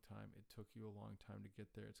long time. It took you a long time to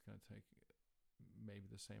get there. It's gonna take maybe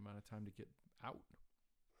the same amount of time to get out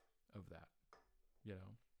of that. You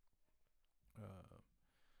know. Uh,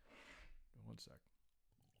 one sec.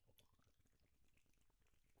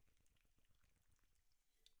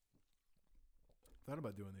 Thought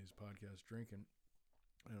about doing these podcasts drinking.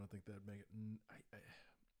 I don't think that'd make it.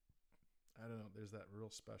 I don't know. There's that real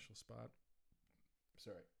special spot.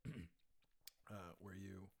 Sorry, where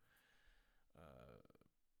you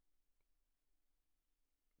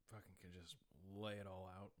fucking can just lay it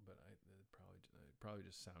all out. But it'd probably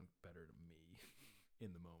just sound better to me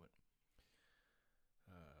in the moment.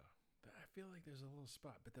 But I feel like there's a little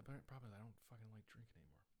spot. But the problem is I don't fucking like drinking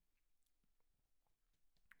anymore.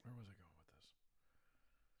 Where was I going with this?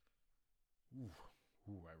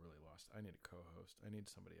 Ooh, I really lost. I need a co-host. I need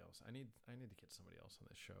somebody else. I need to get somebody else on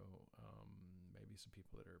this show. Maybe some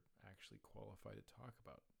people that are actually qualified to talk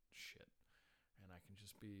about shit, and I can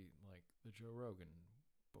just be like the Joe Rogan,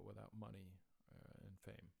 but without money and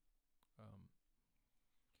fame.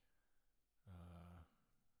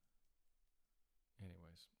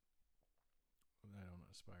 Anyways, I don't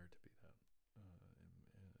aspire to be that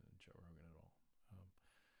Joe Rogan at all.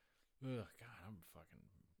 God, I'm fucking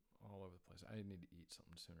all over the place. I need to eat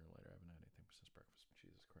something sooner or later. I haven't had anything since breakfast.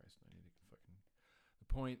 Jesus Christ, I need to fucking. The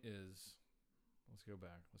point is, let's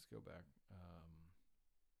go back.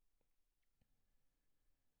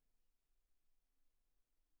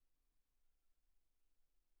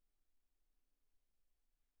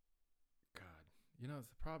 God,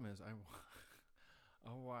 the problem is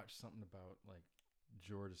I'll watch something about like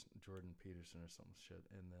Jordan Peterson or some shit,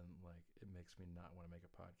 and then like it makes me not want to make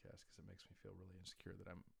a podcast because it makes me feel really insecure that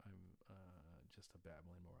I'm just a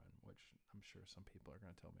babbling moron, which I'm sure some people are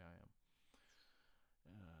going to tell me I am.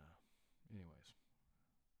 Anyways,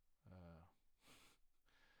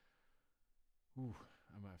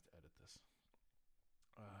 I'm gonna have to edit this.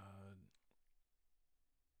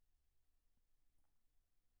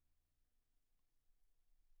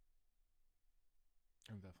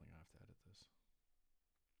 I'm definitely gonna have to edit this.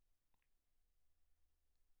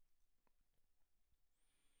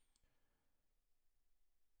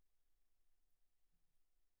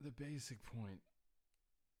 The basic point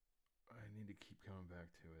I need to keep coming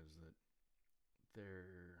back to is that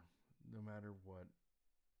There, no matter what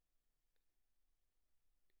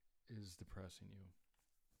is depressing you,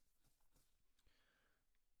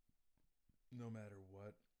 no matter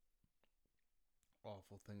what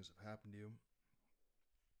awful things have happened to you,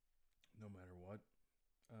 no matter what,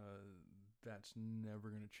 uh, that's never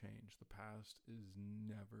going to change. The past is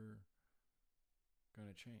never going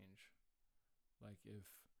to change. Like, if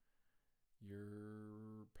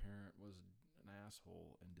your parent was an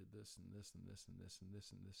asshole and did this and this and this and this and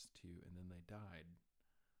this and this to you, and then they died,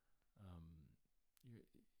 um,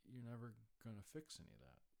 you're never going to fix any of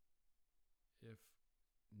that. If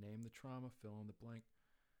name the trauma, fill in the blank,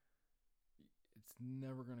 it's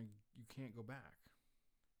never going to, you can't go back.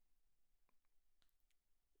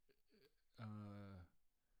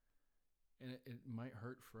 And it might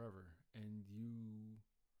hurt forever, and you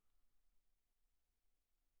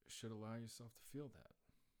should allow yourself to feel that.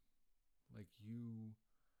 Like, you,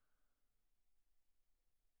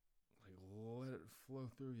 like, let it flow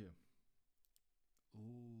through you.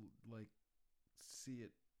 Like, see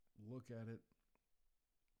it, look at it.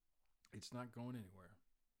 It's not going anywhere.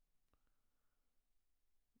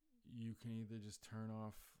 You can either just turn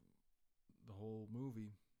off the whole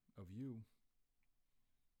movie of you,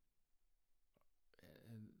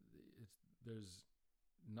 and there's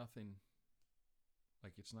nothing,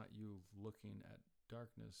 like, it's not you looking at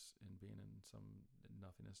darkness and being in some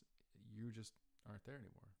nothingness. You just aren't there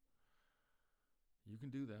anymore. You can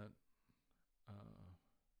do that.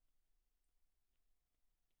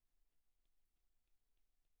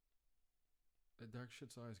 The dark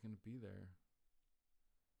shit's always going to be there.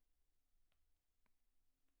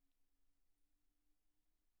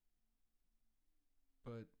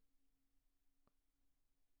 But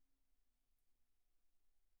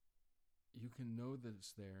you can know that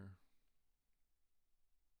it's there,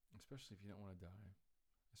 especially if you don't want to die,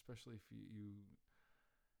 especially if you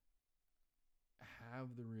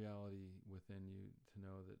have the reality within you to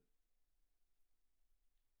know that,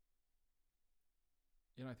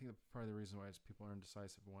 I think that part of the reason why people are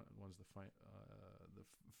indecisive, one's the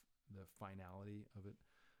finality of it,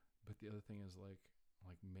 but the other thing is like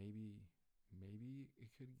maybe it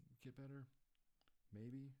could get better.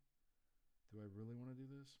 Maybe, do I really want to do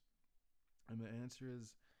this? And the answer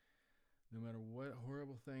is, no matter what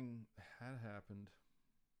horrible thing had happened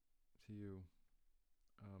to you,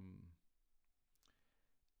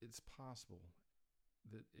 it's possible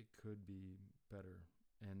that it could be better.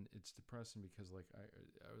 And it's depressing because, like,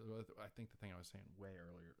 I think the thing I was saying way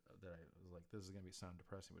earlier, that I was like, this is going to sound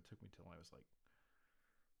depressing, but it took me till I was like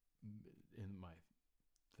in my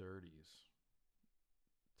 30s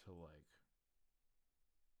to like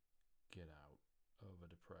get out of a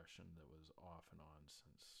depression that was off and on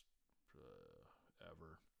since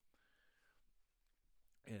ever.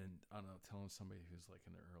 And I don't know, telling somebody who's like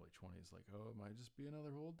in their early 20s, like, oh, it might just be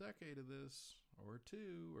another whole decade of this, or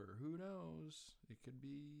two, or who knows? It could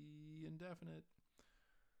be indefinite.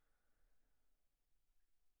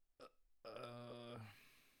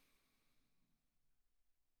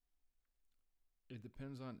 It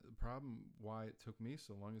depends on the problem. Why it took me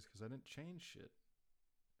so long is because I didn't change shit.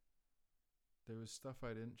 There was stuff I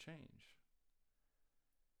didn't change.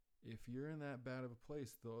 If you're in that bad of a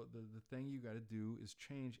place, the thing you got to do is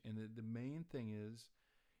change. And the main thing is,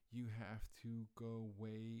 you have to go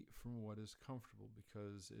away from what is comfortable,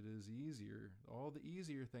 because it is easier. All the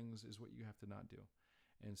easier things is what you have to not do.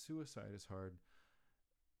 And suicide is hard,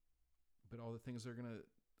 but all the things that are going to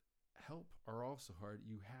help are also hard.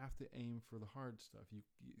 You have to aim for the hard stuff. You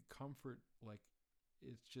comfort, like,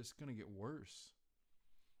 it's just going to get worse.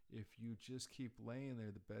 If you just keep laying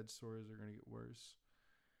there, the bed sores are going to get worse.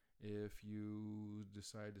 If you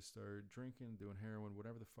decide to start drinking, doing heroin,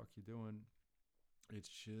 whatever the fuck you're doing, it's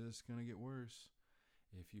just going to get worse.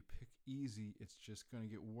 If you pick easy, it's just going to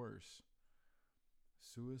get worse.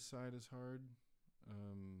 Suicide is hard.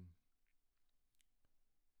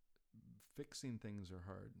 Fixing things are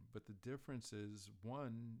hard. But the difference is,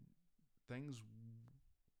 one, things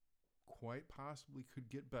quite possibly could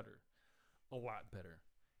get better. A lot better.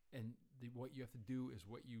 And what you have to do is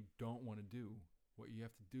what you don't want to do. What you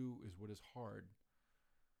have to do is what is hard.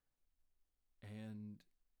 And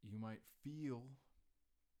you might feel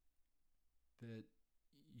that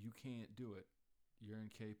you can't do it. You're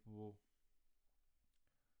incapable.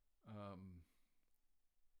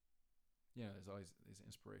 There's always these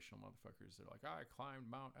inspirational motherfuckers that are like, I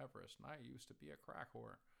climbed Mount Everest and I used to be a crack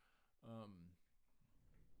whore.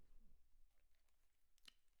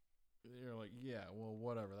 You're like, yeah, well,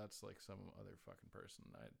 whatever. That's like some other fucking person.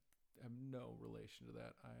 I have no relation to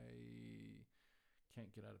that. I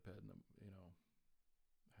can't get out of bed,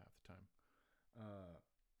 half the time. Uh,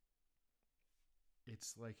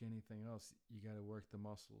 it's like anything else. You got to work the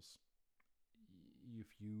muscles.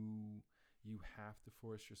 If you have to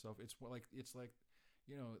force yourself. It's like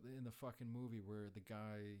in the fucking movie where the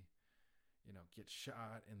guy gets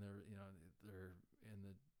shot and they're in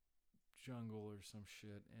the jungle or some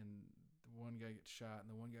shit, and the one guy gets shot and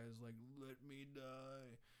the one guy's like, "Let me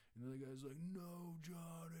die," and the other guy's like, "No,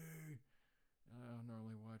 Johnny." I don't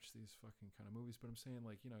normally watch these fucking kind of movies, but I'm saying,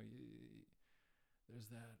 like, there's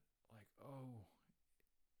that, like, oh,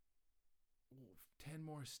 10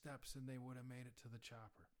 more steps and they would have made it to the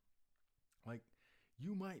chopper. Like,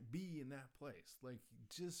 you might be in that place. Like,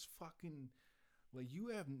 just fucking, like,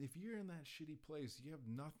 if you're in that shitty place, you have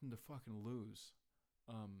nothing to fucking lose.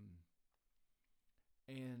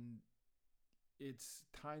 And it's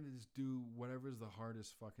time to just do whatever's the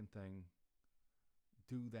hardest fucking thing.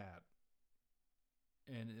 Do that.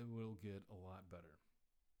 And it will get a lot better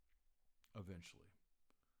eventually.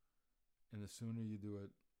 And the sooner you do it,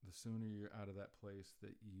 the sooner you're out of that place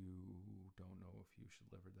that you don't know if you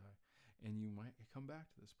should live or die. And you might come back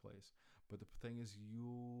to this place. But the thing is, you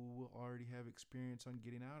will already have experience on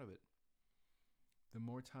getting out of it. The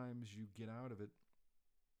more times you get out of it,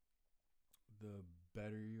 the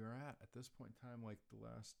better you're at. At this point in time, like the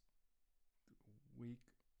last week,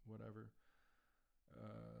 whatever,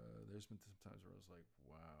 there's been some times where I was like,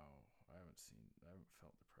 wow, I haven't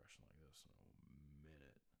felt depression like this in a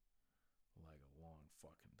minute. Like a long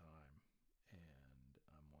fucking time. And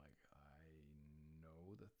I'm like, I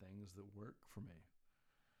know the things that work for me.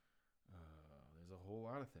 There's a whole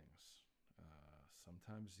lot of things.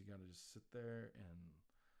 Sometimes you gotta just sit there and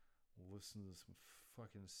listen to some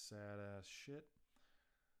fucking sad ass shit.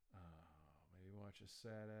 Maybe watch a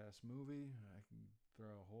sad ass movie. I can throw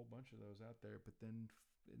a whole bunch of those out there, but then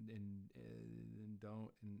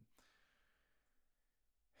don't and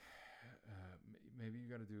maybe you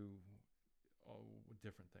got to do all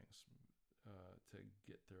different things to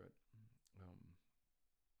get through it.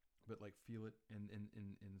 But like feel it, and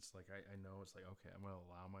it's like I know it's like, okay, I'm gonna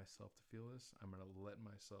allow myself to feel this. I'm gonna let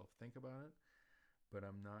myself think about it, but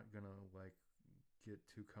I'm not gonna like get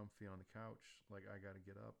too comfy on the couch. Like I gotta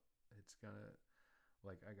get up. It's gonna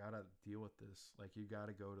like I gotta deal with this. Like you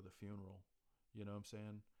gotta go to the funeral. You know what I'm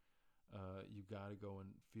saying? You gotta go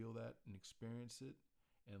and feel that and experience it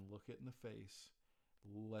and look it in the face.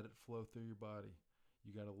 Let it flow through your body.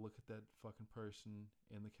 You gotta look at that fucking person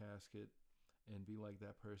in the casket and be like,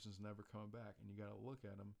 that person's never coming back. And you gotta look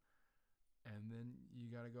at them, and then you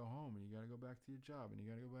gotta go home and you gotta go back to your job and you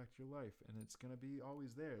gotta go back to your life, and it's gonna be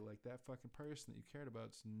always there. Like that fucking person that you cared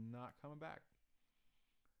about's not coming back.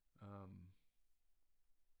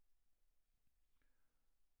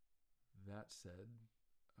 That said,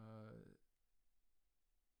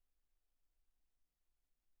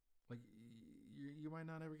 like you might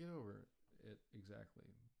not ever get over it exactly,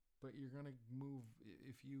 but you're gonna move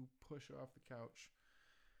if you push off the couch.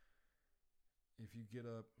 If you get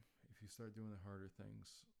up, if you start doing the harder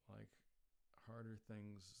things, like harder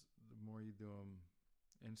things, the more you do them,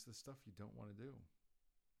 and it's the stuff you don't want to do,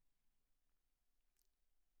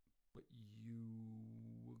 but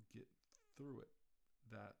you will get through it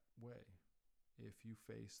that way if you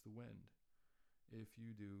face the wind, if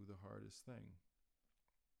you do the hardest thing.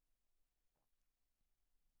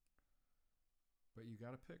 But you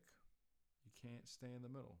gotta pick. You can't stay in the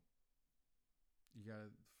middle. You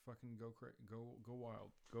gotta fucking go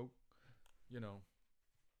wild. Go, you know,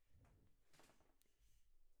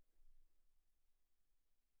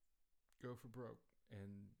 go for broke.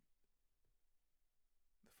 And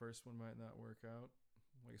the first one might not work out.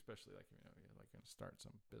 Like especially like you're like gonna start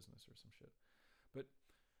some business or some shit. But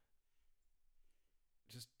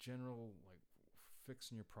just general like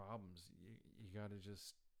fixing your problems. You gotta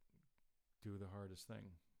just do the hardest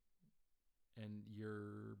thing, and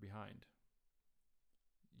you're behind.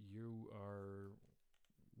 You are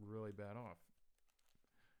really bad off.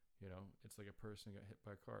 It's like a person who got hit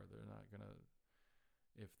by a car. They're not gonna,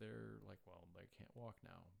 if they're like, well, they can't walk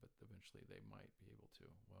now, but eventually they might be able to.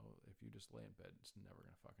 Well, if you just lay in bed, it's never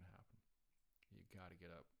gonna fucking happen. You gotta get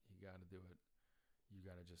up. You gotta do it. You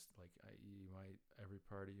gotta just like, every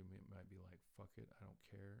part of you might be like, fuck it, I don't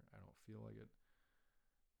care, I don't feel like it,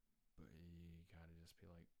 but you gotta just be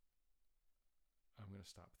like, I'm gonna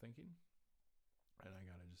stop thinking, and I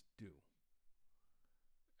gotta just do,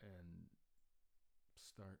 and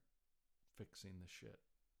start fixing the shit.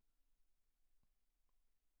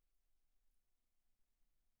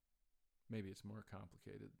 Maybe it's more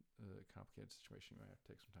complicated, complicated situation. You might have to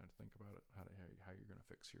take some time to think about it, how you're gonna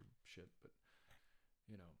fix your shit. But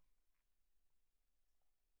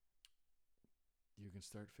you you can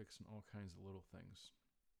start fixing all kinds of little things.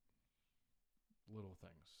 Little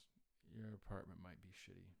things. Your apartment might be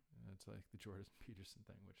shitty. It's like the Jordan Peterson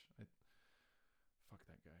thing, which fuck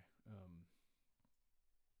that guy.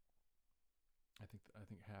 I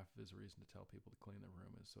think half of his reason to tell people to clean their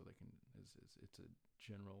room is so they can is it's a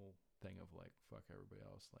general thing of like fuck everybody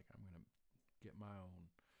else. Like I'm gonna get my own.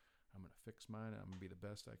 I'm gonna fix mine. I'm gonna be the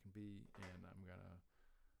best I can be, and I'm gonna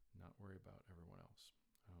not worry about everyone else.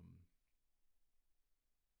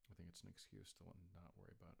 I think it's an excuse to not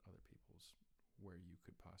worry about other people's where you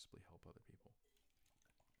could possibly help other people.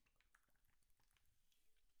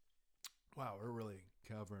 Wow, we're really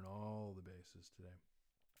covering all the bases today.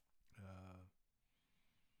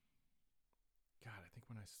 God, I think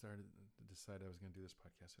when I started to decide I was going to do this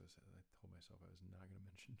podcast, I told myself I was not going to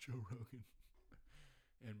mention Joe Rogan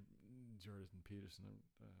and Jordan Peterson.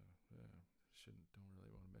 Don't really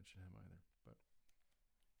want to mention him either. But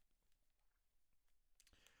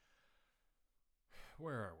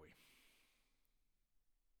where are we?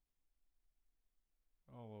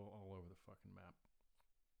 All over the fucking map.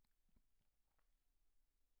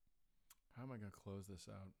 How am I going to close this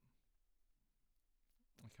out?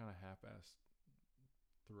 I kind of half-assed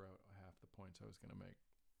throughout half the points I was going to make.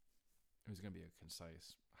 It was going to be a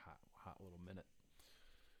concise, hot little minute.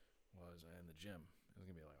 While I was in the gym, it was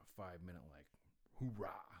going to be like a 5-minute, like,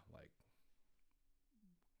 hoorah, like,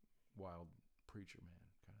 wild preacher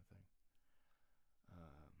man kind of thing.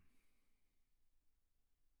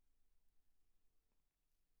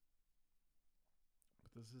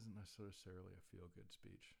 But this isn't necessarily a feel-good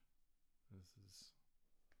speech. This is...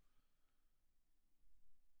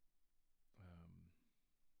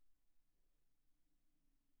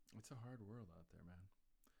 it's a hard world out there, man.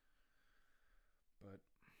 But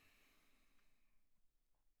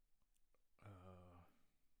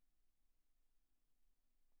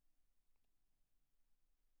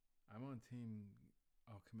I'm on team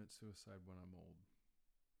I'll commit suicide when I'm old.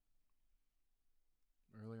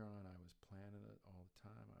 Earlier on, I was planning it all the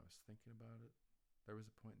time. I was thinking about it. There was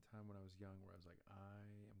a point in time when I was young where I was like, I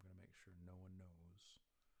am going to make sure no one knows.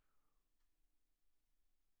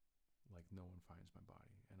 Like, no one finds my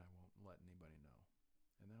body, and I won't let anybody know.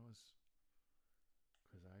 And that was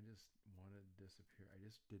because I just wanted to disappear. I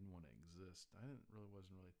just didn't want to exist. I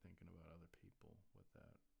wasn't really thinking about other people with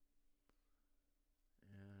that.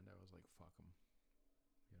 And I was like, fuck them,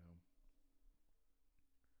 you know.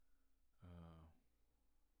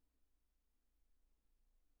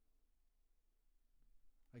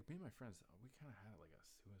 Like me and my friends, we kind of had like a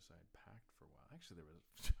suicide pact for a while. Actually, there was,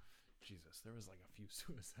 Jesus, there was like a few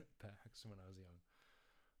suicide pacts when I was young.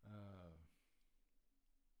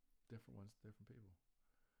 Different ones, different people.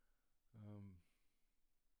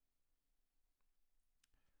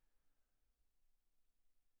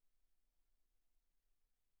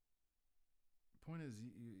 Point is,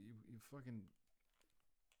 you fucking,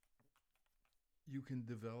 you can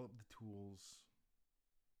develop the tools.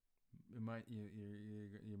 It might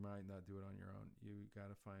you might not do it on your own. You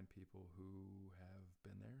got to find people who have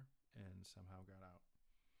been there and somehow got out.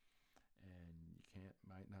 And you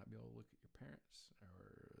might not be able to look at your parents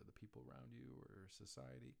or the people around you or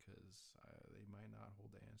society because they might not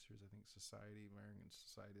hold the answers. I think American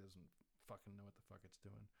society doesn't fucking know what the fuck it's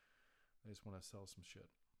doing. They just want to sell some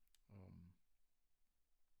shit.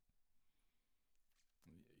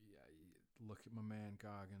 Yeah, look at my man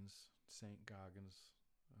Goggins, Saint Goggins.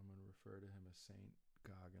 I'm going to refer to him as Saint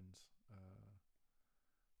Goggins.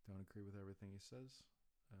 Don't agree with everything he says,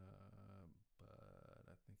 but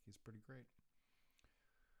I think he's pretty great.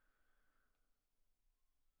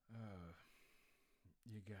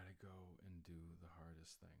 You gotta go and do the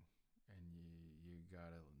hardest thing, and you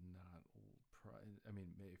gotta not. I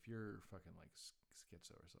mean, if you're fucking like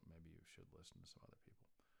schizo or something, maybe you should listen to some other people,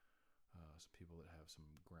 some people that have some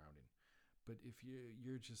grounding. But if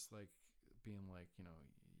you're just like being like, you know,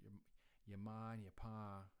 your ma and your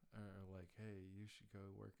pa are like, hey, you should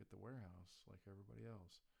go work at the warehouse like everybody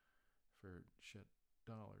else for shit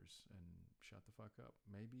dollars and shut the fuck up.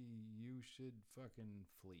 Maybe you should fucking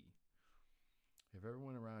flee. If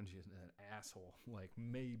everyone around you is an asshole, like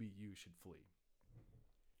maybe you should flee.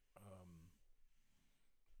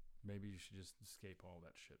 Maybe you should just escape all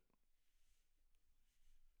that shit.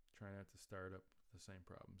 Try not to start up the same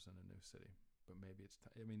problems in a new city. But maybe it's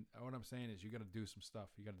I mean, what I'm saying is you got to do some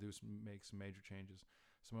stuff. You got to make some major changes.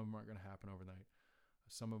 Some of them aren't going to happen overnight.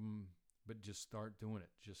 Some of them, but just start doing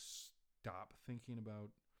it. Just stop thinking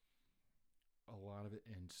about a lot of it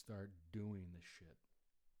and start doing the shit.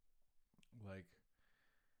 Like,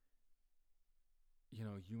 you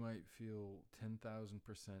know, you might feel 10,000%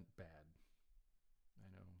 bad. I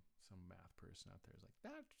know some math person out there is like,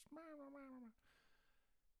 that's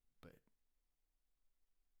but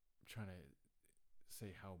I'm trying to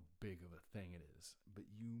say how big of a thing it is. But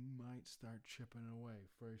you might start chipping away.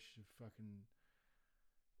 First, you fucking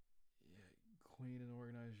clean and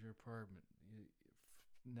organize your apartment.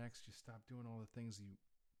 Next, you stop doing all the things you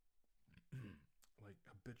like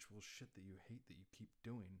habitual shit that you hate that you keep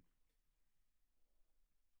doing.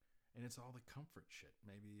 And it's all the comfort shit.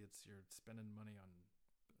 Maybe it's you're spending money on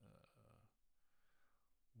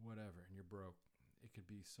whatever and you're broke. It could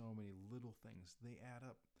be so many little things. They add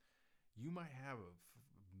up. You might have a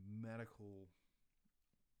medical,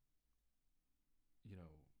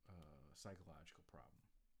 psychological problem.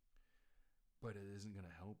 But it isn't going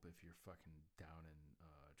to help if you're fucking down in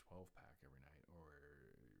 12-pack every night or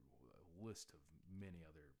a list of many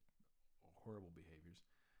other horrible behaviors.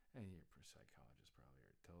 And your psychologist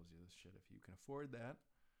probably tells you this shit if you can afford that.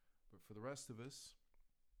 But for the rest of us,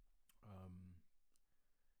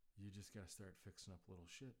 you just got to start fixing up little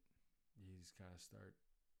shit. You just got to start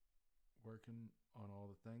working on all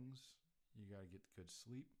the things. You got to get good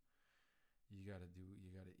sleep. You got to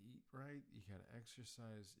eat right. You got to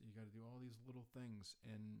exercise. You got to do all these little things.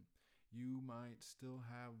 And you might still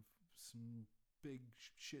have some big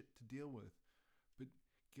shit to deal with. But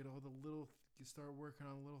get all the little, start working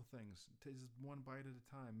on little things. Take just one bite at a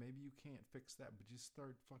time. Maybe you can't fix that, but just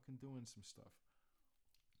start fucking doing some stuff.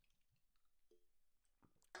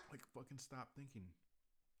 Like fucking stop thinking.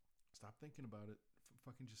 Stop thinking about it.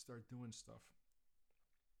 Fucking just start doing stuff.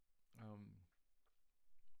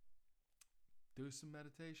 Do some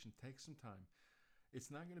meditation. Take some time.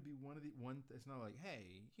 It's not going to be it's not like,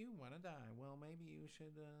 hey, you want to die. Well, maybe you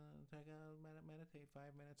should meditate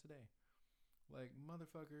 5 minutes a day. Like,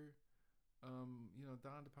 motherfucker,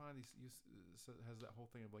 Don DePonte has that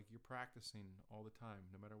whole thing of like, you're practicing all the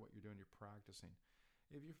time. No matter what you're doing, you're practicing.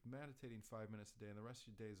 If you're meditating 5 minutes a day and the rest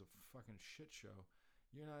of your day is a fucking shit show,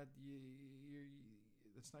 that's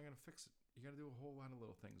not going to fix it. You got to do a whole lot of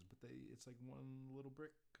little things, but it's like one little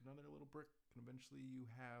brick, another little brick, and eventually you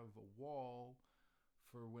have a wall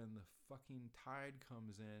for when the fucking tide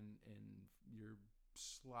comes in and you're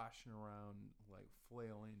sloshing around like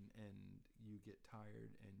flailing and you get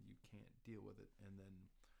tired and you can't deal with it, and then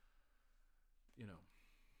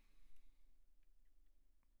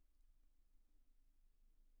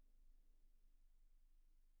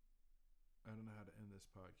I don't know how to end this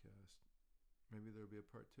podcast. Maybe there'll be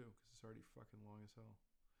a part 2 because it's already fucking long as hell.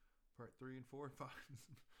 Part 3 and 4 and 5.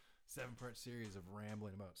 7-part series of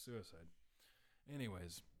rambling about suicide.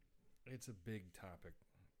 Anyways, it's a big topic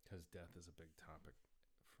because death is a big topic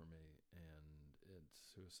for me, and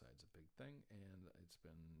suicide's a big thing, and it's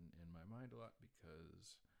been in my mind a lot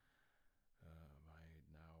because my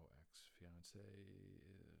now ex-fiance,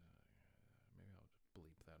 maybe I'll just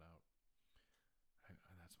bleep that out.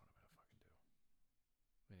 That's what I'm gonna fucking do.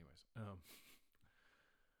 Anyways,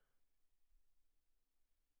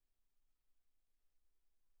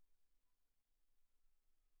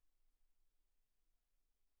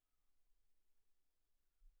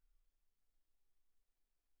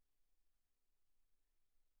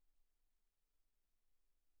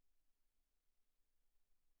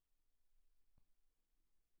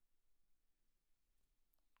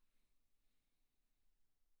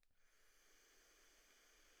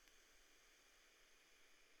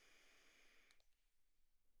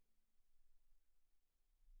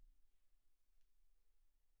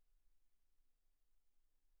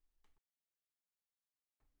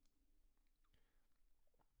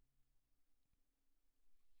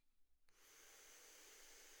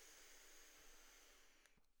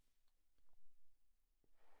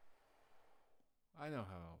 I know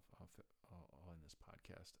how I'll end this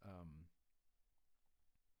podcast.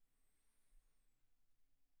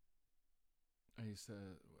 I used to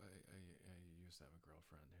have a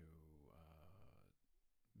girlfriend who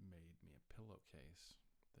made me a pillowcase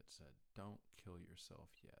that said, "Don't kill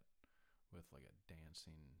yourself yet," with like a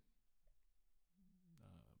dancing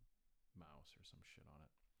mouse or some shit on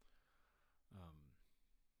it.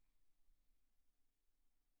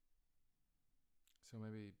 So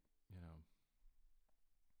maybe,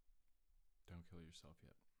 don't kill yourself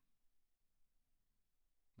yet.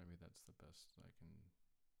 Maybe that's the best I can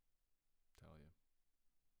tell you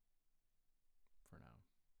for now.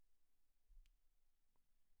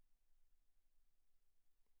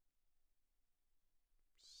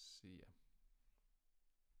 See ya.